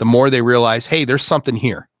 the more they realize, hey, there's something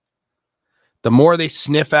here. The more they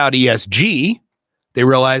sniff out ESG, they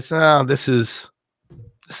realize, oh, this is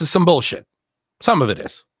some bullshit. Some of it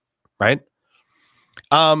is, right?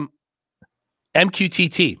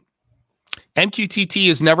 MQTT. MQTT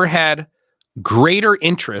has never had greater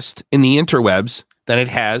interest in the interwebs than it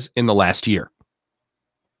has in the last year.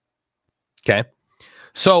 Okay.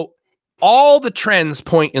 So all the trends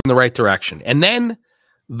point in the right direction. And then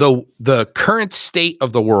the current state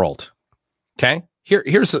of the world. Okay.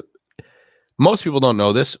 Most people don't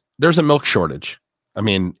know this. There's a milk shortage. I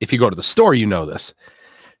mean, if you go to the store, you know this.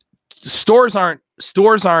 Stores aren't,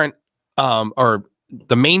 or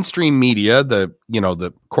the mainstream media,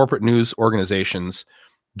 the corporate news organizations,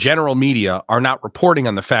 general media are not reporting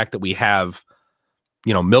on the fact that we have,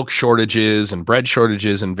 milk shortages and bread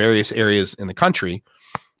shortages in various areas in the country,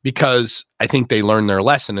 because I think they learned their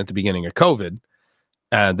lesson at the beginning of COVID.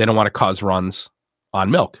 They don't want to cause runs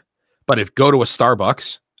on milk. But if go to a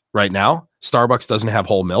Starbucks right now, Starbucks doesn't have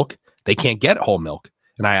whole milk. They can't get whole milk.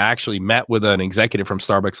 And I actually met with an executive from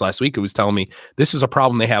Starbucks last week who was telling me this is a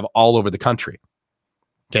problem they have all over the country.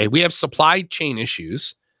 Okay, we have supply chain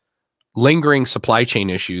issues, lingering supply chain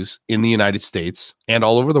issues in the United States and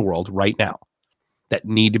all over the world right now that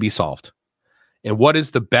need to be solved. And what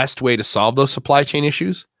is the best way to solve those supply chain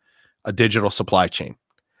issues? A digital supply chain,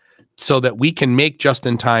 so that we can make just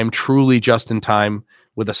in time, truly just in time,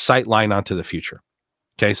 with a sight line onto the future.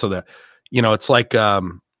 Okay, so that, it's like,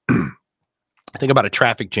 think about a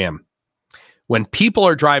traffic jam. When people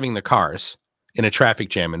are driving the cars in a traffic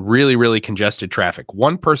jam and really, really congested traffic,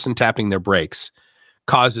 one person tapping their brakes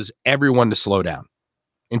causes everyone to slow down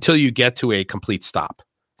until you get to a complete stop.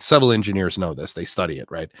 Civil engineers know this. They study it,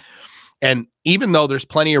 right? And even though there's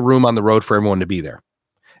plenty of room on the road for everyone to be there,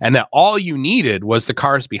 and that all you needed was the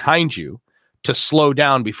cars behind you to slow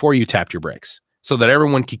down before you tapped your brakes so that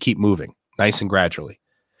everyone could keep moving nice and gradually.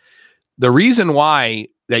 The reason why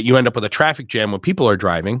that you end up with a traffic jam when people are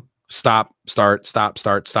driving, stop, start, stop,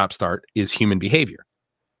 start, stop, start, is human behavior.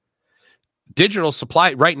 Digital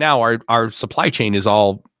supply, right now, our supply chain is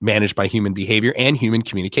all managed by human behavior and human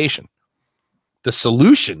communication. The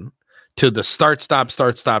solution to the start, stop,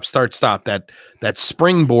 start, stop, start, stop, that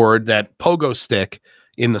springboard, that pogo stick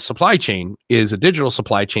in the supply chain, is a digital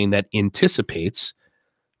supply chain that anticipates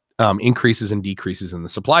increases and decreases in the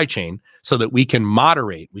supply chain so that we can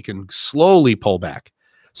moderate, we can slowly pull back,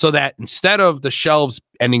 so that instead of the shelves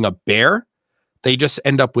ending up bare, they just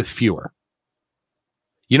end up with fewer.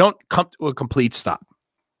 You don't come to a complete stop.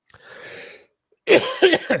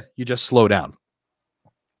 You just slow down.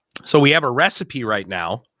 So we have a recipe right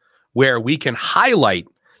now where we can highlight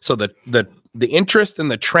so that the interest and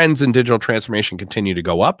the trends in digital transformation continue to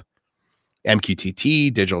go up.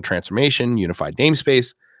 MQTT, digital transformation, unified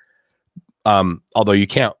namespace. Although you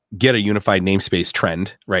can't get a unified namespace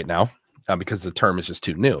trend right now because the term is just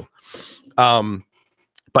too new.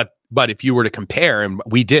 But if you were to compare, and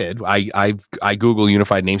we did, I Google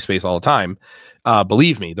unified namespace all the time.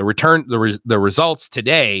 Believe me, the results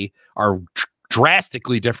today are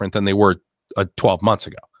drastically different than they were 12 months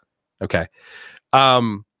ago. Okay.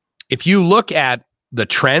 If you look at the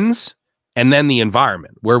trends and then the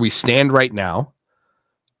environment where we stand right now,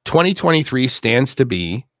 2023 stands to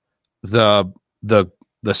be the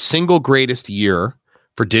single greatest year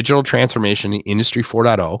for digital transformation in Industry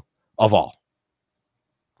 4.0 of all.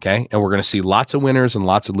 Okay. And we're going to see lots of winners and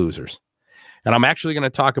lots of losers. And I'm actually going to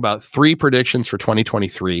talk about 3 predictions for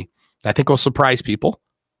 2023 that I think will surprise people.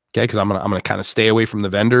 Okay. Because I'm going to kind of stay away from the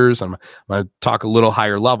vendors. I'm going to talk a little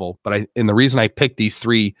higher level. And the reason I picked these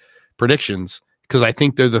 3 predictions, because I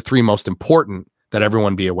think they're the 3 most important that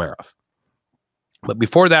everyone be aware of. But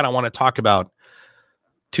before that, I want to talk about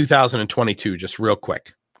 2022 just real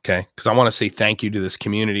quick. Okay. Because I want to say thank you to this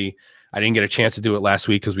community. I didn't get a chance to do it last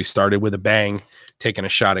week because we started with a bang, taking a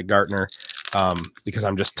shot at Gartner. because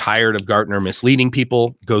I'm just tired of Gartner misleading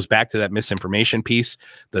people. Goes back to that misinformation piece.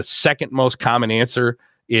 The second most common answer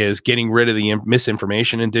is getting rid of the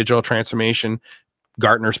misinformation in digital transformation.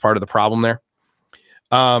 Gartner's part of the problem there.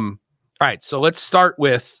 All right, so let's start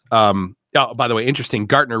with, by the way, interesting.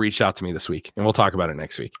 Gartner reached out to me this week, and we'll talk about it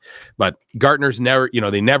next week. But Gartner's never,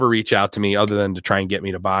 they never reach out to me other than to try and get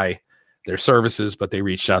me to buy their services, but they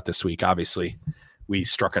reached out this week. Obviously, we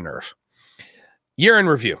struck a nerve. Year in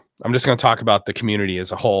review. I'm just going to talk about the community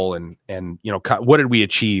as a whole and what did we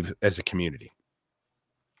achieve as a community.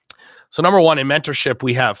 So number one, in mentorship,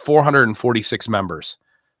 we have 446 members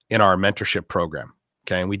in our mentorship program.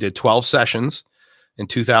 Okay, and we did 12 sessions in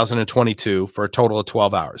 2022 for a total of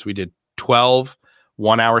 12 hours. We did 12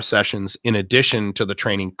 one-hour sessions in addition to the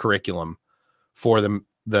training curriculum for the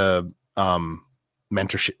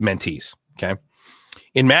mentorship mentees. Okay,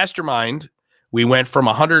 in Mastermind, we went from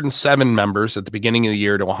 107 members at the beginning of the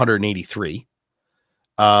year to 183.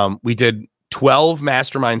 We did 12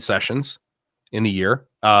 Mastermind sessions in the year,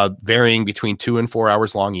 varying between 2 and 4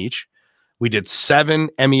 hours long each. We did 7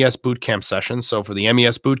 MES bootcamp sessions. So for the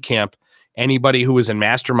MES bootcamp, anybody who was in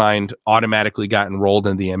Mastermind automatically got enrolled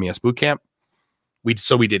in the MES bootcamp. We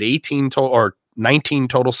did 19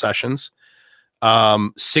 total sessions,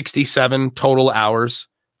 67 total hours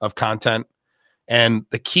of content. And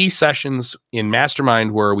the key sessions in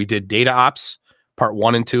Mastermind were we did data ops, part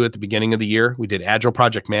 1 and 2 at the beginning of the year. We did agile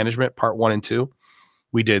project management, part 1 and 2.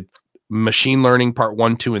 We did machine learning, part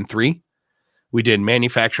 1, 2, and 3. We did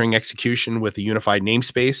manufacturing execution with a unified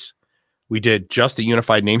namespace. We did just a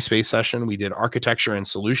unified namespace session. We did architecture and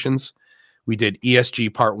solutions. We did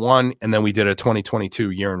ESG part 1, and then we did a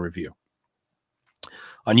 2022 year in review.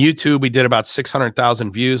 On YouTube, we did about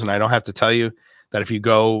 600,000 views, and I don't have to tell you that if you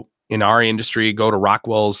go in our industry, go to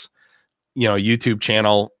Rockwell's, YouTube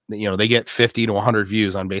channel, they get 50 to 100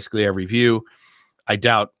 views on basically every view. I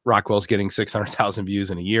doubt Rockwell's getting 600,000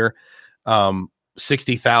 views in a year.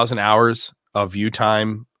 60,000 hours of view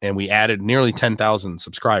time, and we added nearly 10,000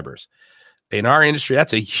 subscribers. In our industry,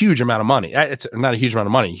 that's a huge amount of money. It's not a huge amount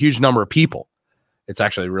of money, a huge number of people. It's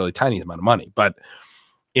actually a really tiny amount of money. But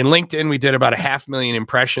in LinkedIn, we did about 500,000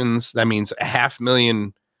 impressions. That means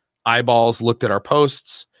 500,000 eyeballs looked at our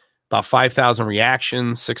posts, about 5,000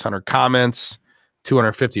 reactions, 600 comments,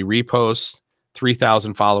 250 reposts,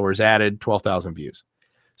 3,000 followers added, 12,000 views.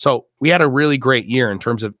 So we had a really great year in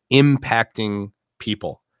terms of impacting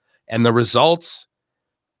people. And the results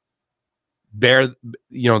there,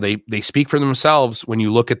 they speak for themselves when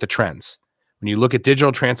you look at the trends. When you look at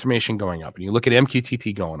digital transformation going up, and you look at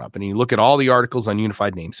MQTT going up, and you look at all the articles on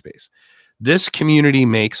unified namespace, this community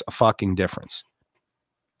makes a fucking difference.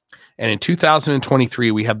 And in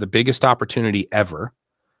 2023, we have the biggest opportunity ever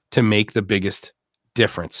to make the biggest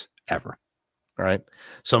difference ever. All right.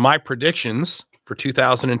 So my predictions for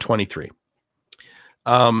 2023.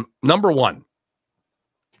 Number one,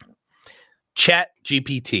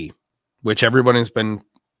 ChatGPT, which everyone has been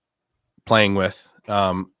playing with,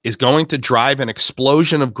 is going to drive an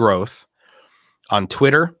explosion of growth on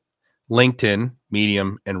Twitter, LinkedIn,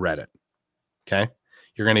 Medium, and Reddit. Okay.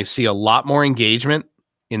 You're going to see a lot more engagement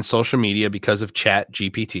in social media because of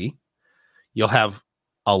ChatGPT. You'll have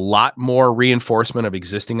a lot more reinforcement of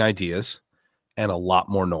existing ideas and a lot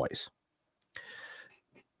more noise.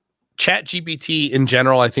 ChatGPT in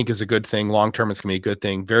general, I think, is a good thing. Long-term, it's going to be a good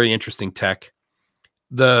thing. Very interesting tech.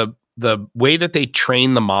 The way that they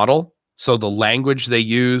train the model, so the language they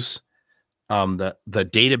use, the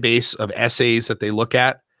database of essays that they look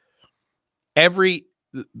at, every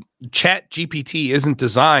ChatGPT isn't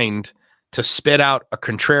designed to spit out a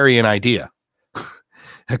contrarian idea.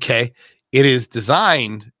 Okay. It is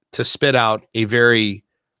designed to spit out a very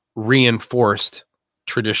reinforced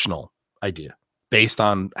traditional idea based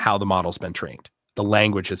on how the model's been trained, the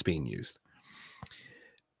language that's being used.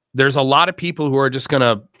 There's a lot of people who are just going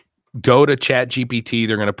to go to ChatGPT.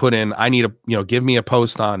 They're going to put in, I need give me a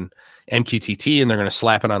post on MQTT, and they're going to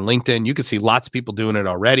slap it on LinkedIn. You can see lots of people doing it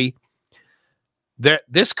already.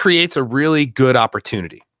 This creates a really good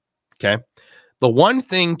opportunity. Okay. The one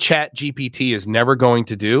thing ChatGPT is never going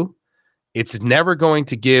to do, it's never going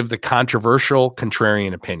to give the controversial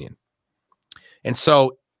contrarian opinion. And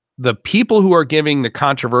so the people who are giving the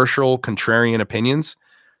controversial contrarian opinions,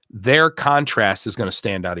 their contrast is going to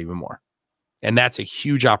stand out even more. And that's a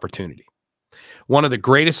huge opportunity. One of the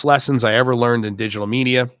greatest lessons I ever learned in digital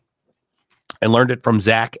media, I learned it from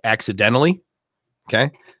Zach accidentally. Okay.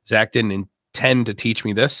 Zach didn't intend to teach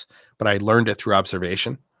me this, but I learned it through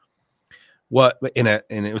observation. And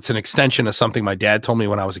it's an extension of something my dad told me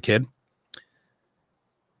when I was a kid.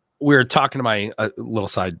 We were talking to a little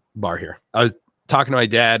sidebar here. I was talking to my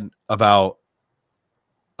dad about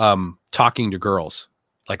talking to girls.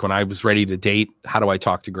 Like when I was ready to date, how do I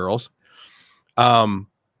talk to girls? And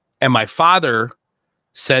my father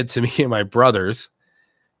said to me and my brothers,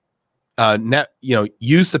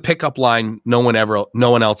 use the pickup line no one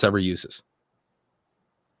else ever uses.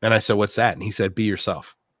 And I said, what's that? And he said, be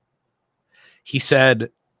yourself. He said,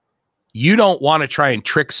 you don't want to try and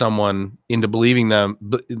trick someone into believing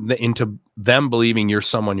you're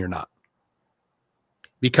someone you're not.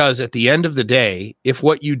 Because at the end of the day, if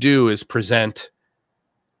what you do is present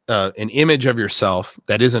an image of yourself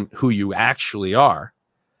that isn't who you actually are,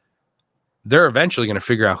 they're eventually going to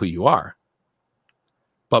figure out who you are.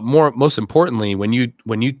 But most importantly, when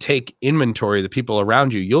you take inventory of the people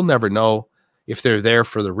around you, you'll never know if they're there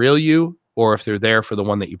for the real you or if they're there for the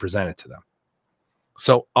one that you presented to them.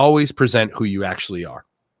 So always present who you actually are.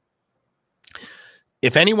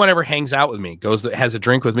 If anyone ever hangs out with me, has a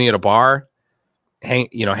drink with me at a bar,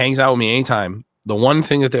 hangs out with me anytime, the one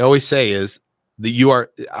thing that they always say is that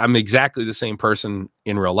I'm exactly the same person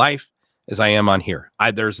in real life as I am on here.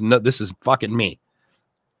 This is fucking me.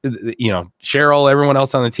 Cheryl, everyone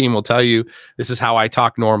else on the team will tell you this is how I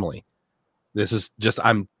talk normally. This is just,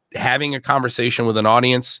 I'm having a conversation with an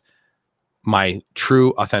audience, my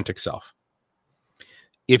true authentic self.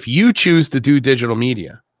 If you choose to do digital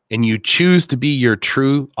media and you choose to be your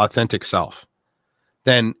true authentic self,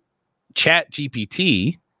 then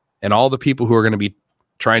ChatGPT and all the people who are going to be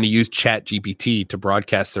trying to use ChatGPT to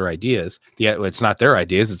broadcast their ideas, it's not their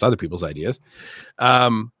ideas, it's other people's ideas.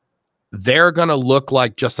 They're going to look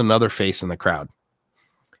like just another face in the crowd,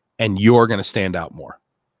 and you're going to stand out more.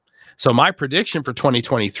 So my prediction for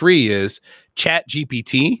 2023 is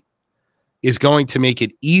ChatGPT is going to make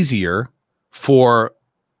it easier for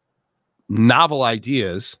novel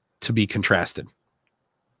ideas to be contrasted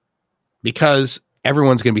because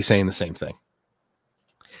everyone's going to be saying the same thing.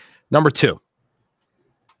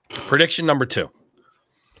 Prediction number 2,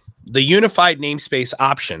 the unified namespace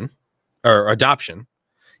option or adoption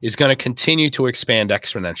is going to continue to expand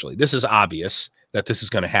exponentially. This is obvious that this is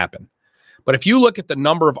going to happen. But if you look at the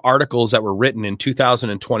number of articles that were written in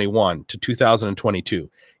 2021 to 2022,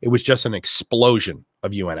 it was just an explosion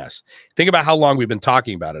of UNS. Think about how long we've been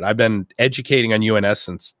talking about it. I've been educating on UNS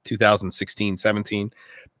since 2016, 17.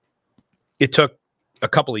 It took a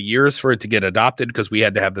couple of years for it to get adopted because we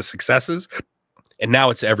had to have the successes, and now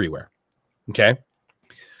it's everywhere. Okay.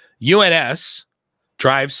 UNS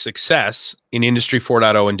drives success in Industry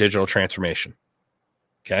 4.0 and digital transformation.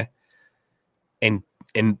 Okay. And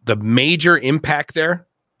the major impact there,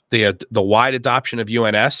 the wide adoption of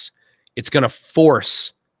UNS, it's going to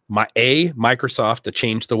force Microsoft to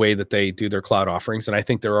change the way that they do their cloud offerings. And I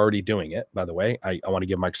think they're already doing it, by the way. I want to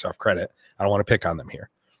give Microsoft credit. I don't want to pick on them here.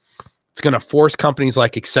 It's going to force companies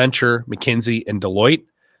like Accenture, McKinsey, and Deloitte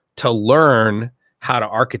to learn how to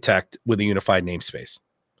architect with a unified namespace.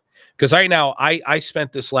 Because right now, I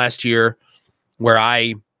spent this last year where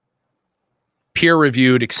I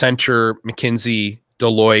peer-reviewed Accenture, McKinsey,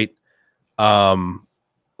 Deloitte,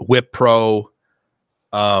 Wipro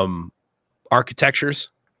architectures,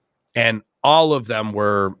 and all of them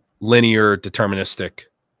were linear, deterministic,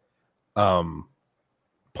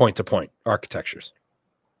 point-to-point architectures.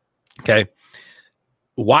 Okay.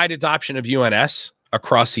 Wide adoption of UNS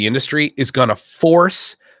across the industry is going to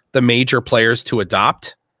force the major players to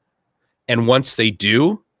adopt. And once they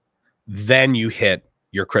do, then you hit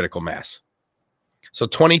your critical mass. So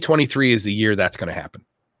 2023 is the year that's going to happen.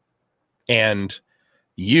 And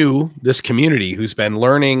you, this community who's been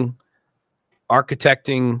learning,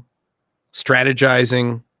 architecting,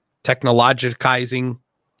 strategizing, technologizing,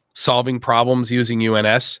 solving problems using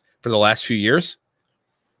UNS for the last few years,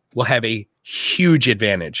 will have a huge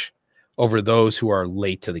advantage over those who are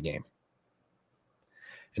late to the game.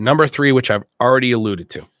 And number 3, which I've already alluded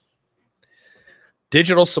to,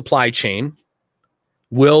 digital supply chain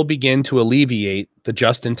will begin to alleviate the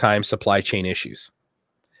just-in-time supply chain issues.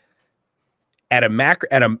 At a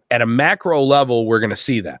macro level, we're going to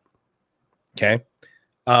see that. Okay.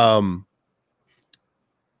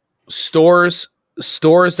 Stores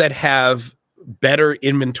that have better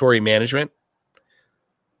inventory management,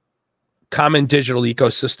 common digital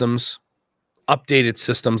ecosystems, updated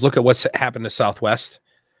systems. Look at what's happened to Southwest.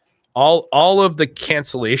 All of the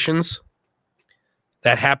cancellations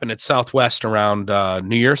that happened at Southwest around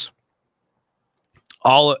New Year's,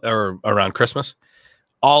 or around Christmas,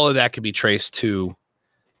 all of that could be traced to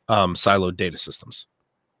siloed data systems.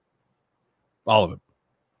 All of it.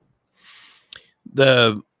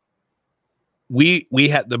 The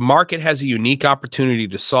market has a unique opportunity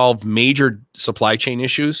to solve major supply chain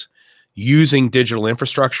issues using digital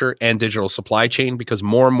infrastructure and digital supply chain, because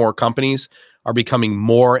more and more companies are becoming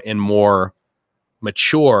more and more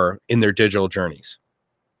mature in their digital journeys.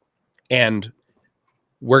 And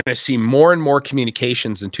we're going to see more and more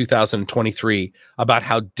communications in 2023 about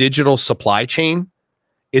how digital supply chain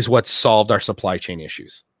is what solved our supply chain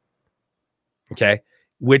issues. Okay.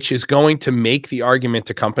 Which is going to make the argument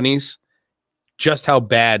to companies just how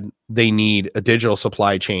bad they need a digital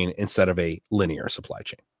supply chain instead of a linear supply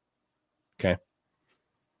chain. Okay.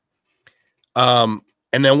 And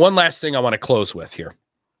then one last thing I want to close with here.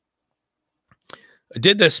 I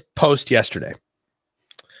did this post yesterday,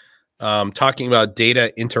 talking about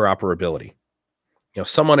data interoperability.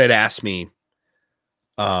 Someone had asked me,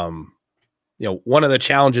 one of the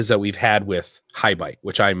challenges that we've had with HiByte,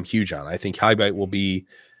 which I'm huge on. I think HiByte will be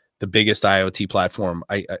the biggest IoT platform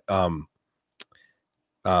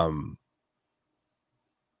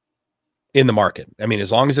in the market. I mean, as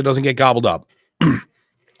long as it doesn't get gobbled up,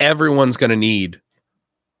 everyone's going to need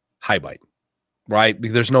HiByte, right?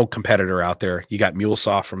 Because there's no competitor out there. You got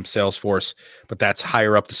MuleSoft from Salesforce, but that's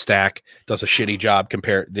higher up the stack, does a really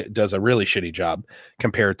shitty job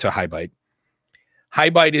compared to HiByte.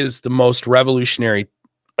 HiByte is the most revolutionary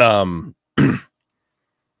data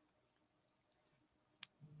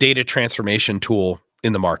transformation tool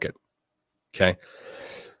in the market. Okay.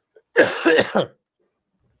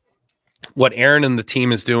 What Aaron and the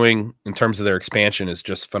team is doing in terms of their expansion is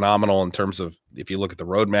just phenomenal in terms of, if you look at the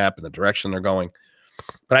roadmap and the direction they're going.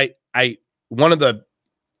 But one of the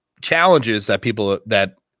challenges that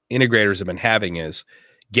integrators have been having is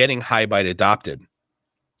getting HiByte adopted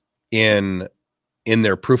in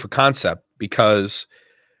their proof of concept, because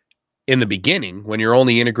in the beginning, when you're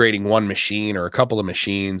only integrating one machine or a couple of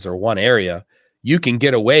machines or one area, you can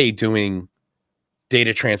get away doing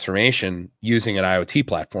data transformation using an IoT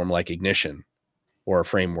platform like Ignition or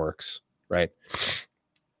Frameworks, right?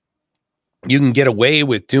 You can get away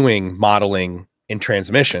with doing modeling and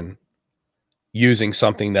transmission using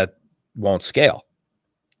something that won't scale.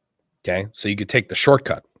 Okay. So you could take the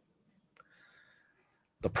shortcut.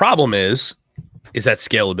 The problem is that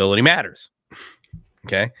scalability matters.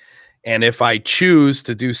 Okay. And if I choose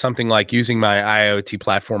to do something like using my IoT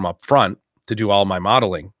platform up front to do all my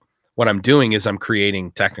modeling, what I'm doing is I'm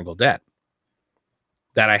creating technical debt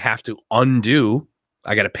that I have to undo.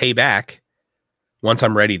 I got to pay back once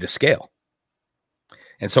I'm ready to scale.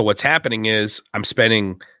 And so what's happening is I'm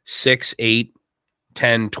spending 6, 8,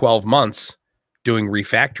 10, 12 months doing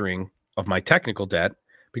refactoring of my technical debt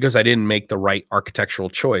because I didn't make the right architectural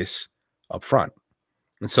choice up front.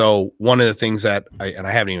 And so one of the things that I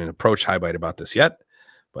haven't even approached HiByte about this yet,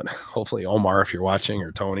 but hopefully Omar, if you're watching,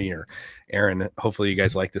 or Tony or Aaron, hopefully you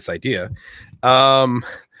guys like this idea. What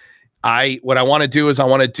I want to do is I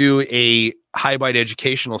want to do a HiByte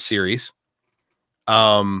educational series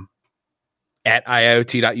at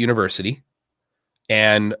IoT.university.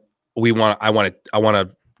 And I want to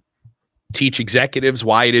teach executives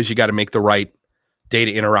why it is you got to make the right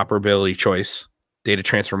data interoperability choice, data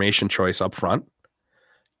transformation choice up front.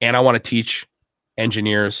 And I want to teach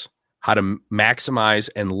engineers how to maximize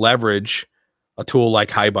and leverage a tool like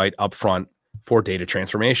HiByte up front for data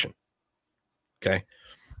transformation. Okay.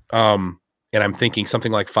 And I'm thinking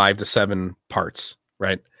something like 5 to 7 parts,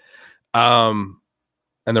 right? And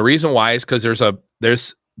the reason why is because there's an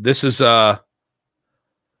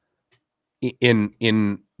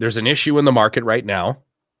issue in the market right now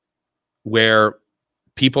where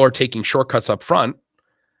people are taking shortcuts up front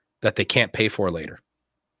that they can't pay for later.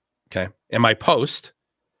 Okay. And my post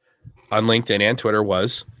on LinkedIn and Twitter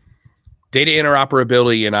was, data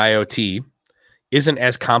interoperability in IoT isn't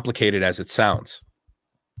as complicated as it sounds.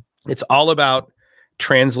 It's all about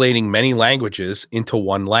translating many languages into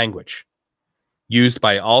one language, used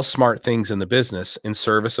by all smart things in the business in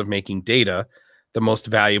service of making data the most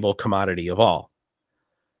valuable commodity of all.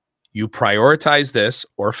 You prioritize this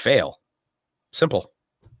or fail. Simple.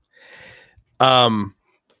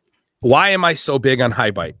 Why am I so big on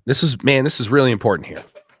HiByte? This is really important here.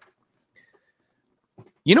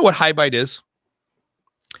 You know what HiByte is?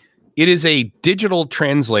 It is a digital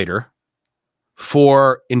translator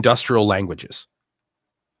for industrial languages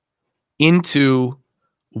into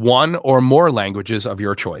one or more languages of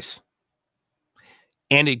your choice.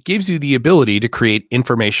 And it gives you the ability to create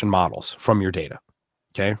information models from your data.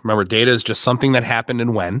 Okay. Remember, data is just something that happened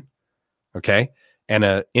and when. Okay. And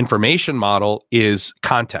an information model is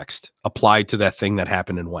context applied to that thing that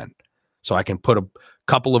happened and when. So I can put a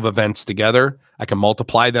couple of events together. I can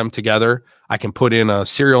multiply them together. I can put in a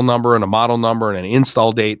serial number and a model number and an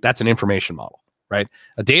install date. That's an information model, right?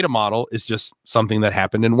 A data model is just something that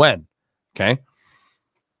happened and when. Okay.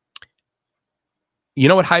 You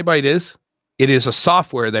know what HiByte is? It is a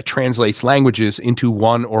software that translates languages into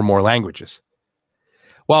one or more languages.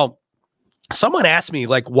 Well, someone asked me,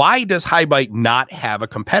 like, why does HiByte not have a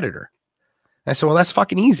competitor? And I said, well, that's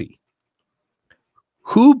fucking easy.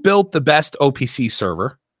 Who built the best OPC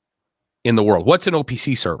server in the world? What's an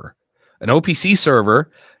OPC server? An OPC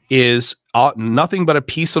server is nothing but a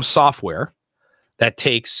piece of software that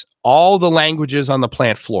takes all the languages on the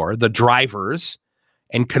plant floor, the drivers,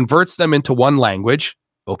 and converts them into one language,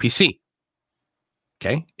 OPC.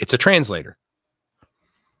 Okay, it's a translator.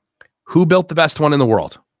 Who built the best one in the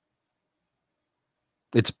world?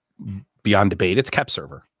 It's beyond debate. It's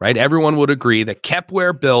KepServer, right? Everyone would agree that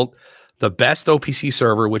Kepware built the best OPC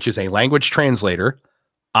server, which is a language translator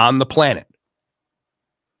on the planet.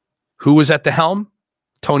 Who was at the helm?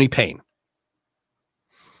 Tony Payne.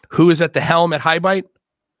 Who is at the helm at HiByte?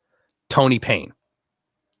 Tony Payne.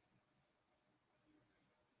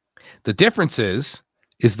 The difference is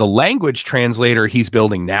the language translator he's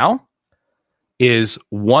building now is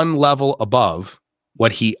one level above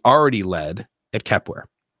what he already led at Kepware.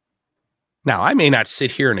 Now, I may not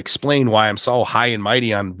sit here and explain why I'm so high and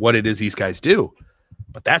mighty on what it is these guys do,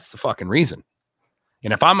 but that's the fucking reason.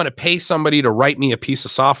 And if I'm going to pay somebody to write me a piece of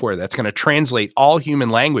software that's going to translate all human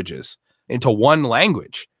languages into one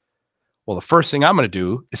language, well, the first thing I'm going to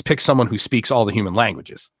do is pick someone who speaks all the human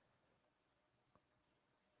languages.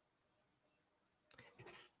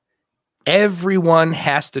 Everyone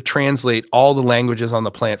has to translate all the languages on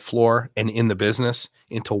the plant floor and in the business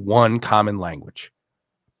into one common language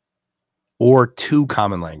or two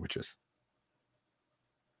common languages.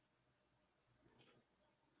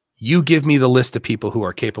 You give me the list of people who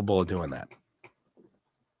are capable of doing that.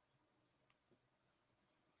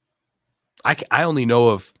 I only know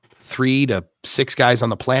of 3 to 6 guys on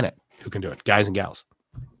the planet who can do it, guys and gals.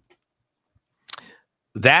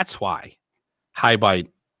 That's why HiByte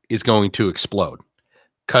is going to explode,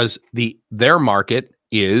 because their market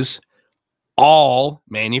is all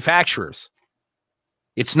manufacturers.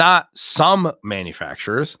 It's not some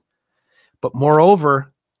manufacturers, but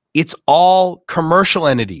moreover, it's all commercial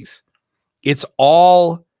entities. It's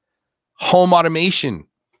all home automation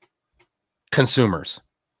consumers.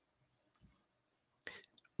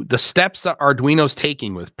 The steps that Arduino's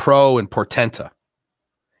taking with Pro and Portenta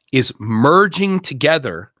is merging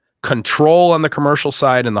together control on the commercial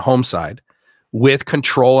side and the home side with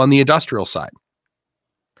control on the industrial side.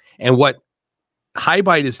 And what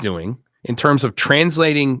HiByte is doing in terms of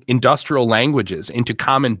translating industrial languages into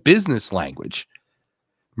common business language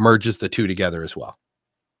merges the two together as well.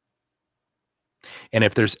 And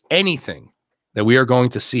if there's anything that we are going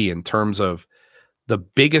to see in terms of the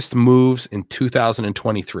biggest moves in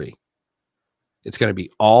 2023, it's going to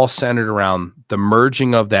be all centered around the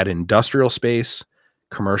merging of that industrial space,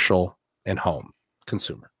 commercial, and home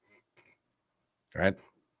consumer. All right.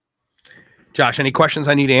 Josh, any questions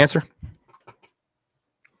I need to answer?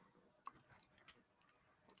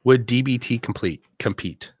 Would DBT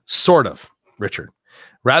compete? Sort of, Richard.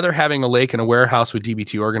 Rather having a lake and a warehouse with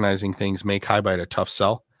DBT organizing things make HiByte a tough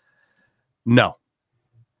sell? No.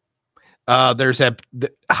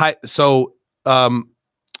 The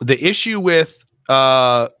issue with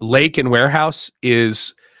lake and warehouse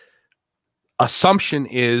is assumption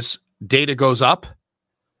is data goes up.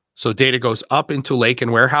 So data goes up into lake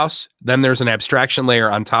and warehouse. Then there's an abstraction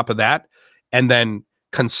layer on top of that. And then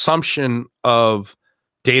consumption of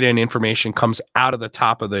data and information comes out of the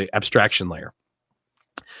top of the abstraction layer.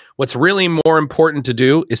 What's really more important to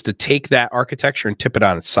do is to take that architecture and tip it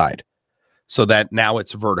on its side so that now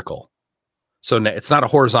it's vertical. So it's not a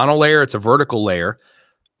horizontal layer, it's a vertical layer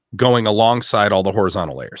going alongside all the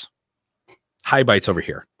horizontal layers. HiByte's over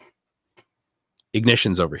here.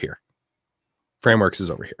 Ignition's over here. Frameworks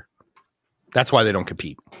is over here. That's why they don't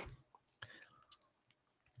compete.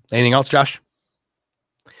 Anything else, Josh?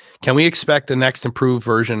 Can we expect the next improved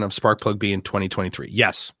version of Sparkplug B in 2023?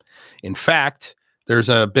 Yes. In fact, there's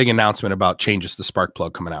a big announcement about changes to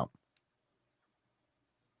Sparkplug coming out.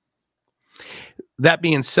 That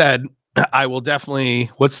being said, I will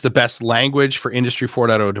definitely, what's the best language for Industry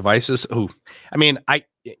 4.0 devices?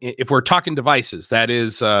 If we're talking devices, that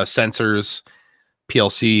is sensors,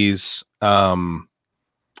 PLCs,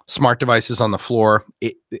 smart devices on the floor.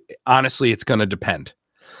 Honestly, it's going to depend.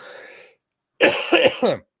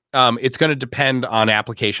 It's going to depend on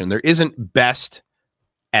application. There isn't best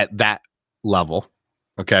at that level.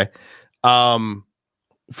 Okay.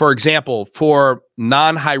 For example, for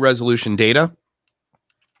non-high resolution data,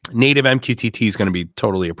 native MQTT is going to be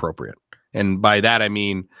totally appropriate. And by that, I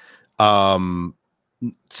mean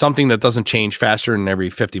something that doesn't change faster than every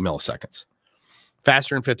 50 milliseconds.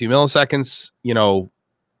 faster than 50 milliseconds, you know,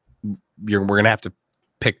 we're going to have to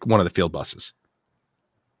pick one of the field buses.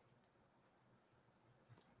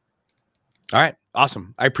 All right.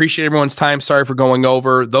 Awesome. I appreciate everyone's time. Sorry for going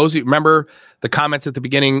over. Those who remember the comments at the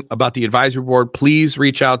beginning about the advisory board, please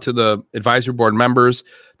reach out to the advisory board members.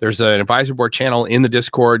 There's an advisory board channel in the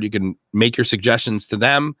Discord. You can make your suggestions to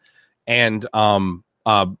them. And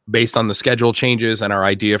based on the schedule changes and our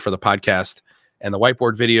idea for the podcast and the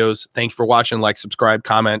whiteboard videos, thank you for watching. Like, subscribe,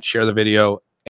 comment, share the video.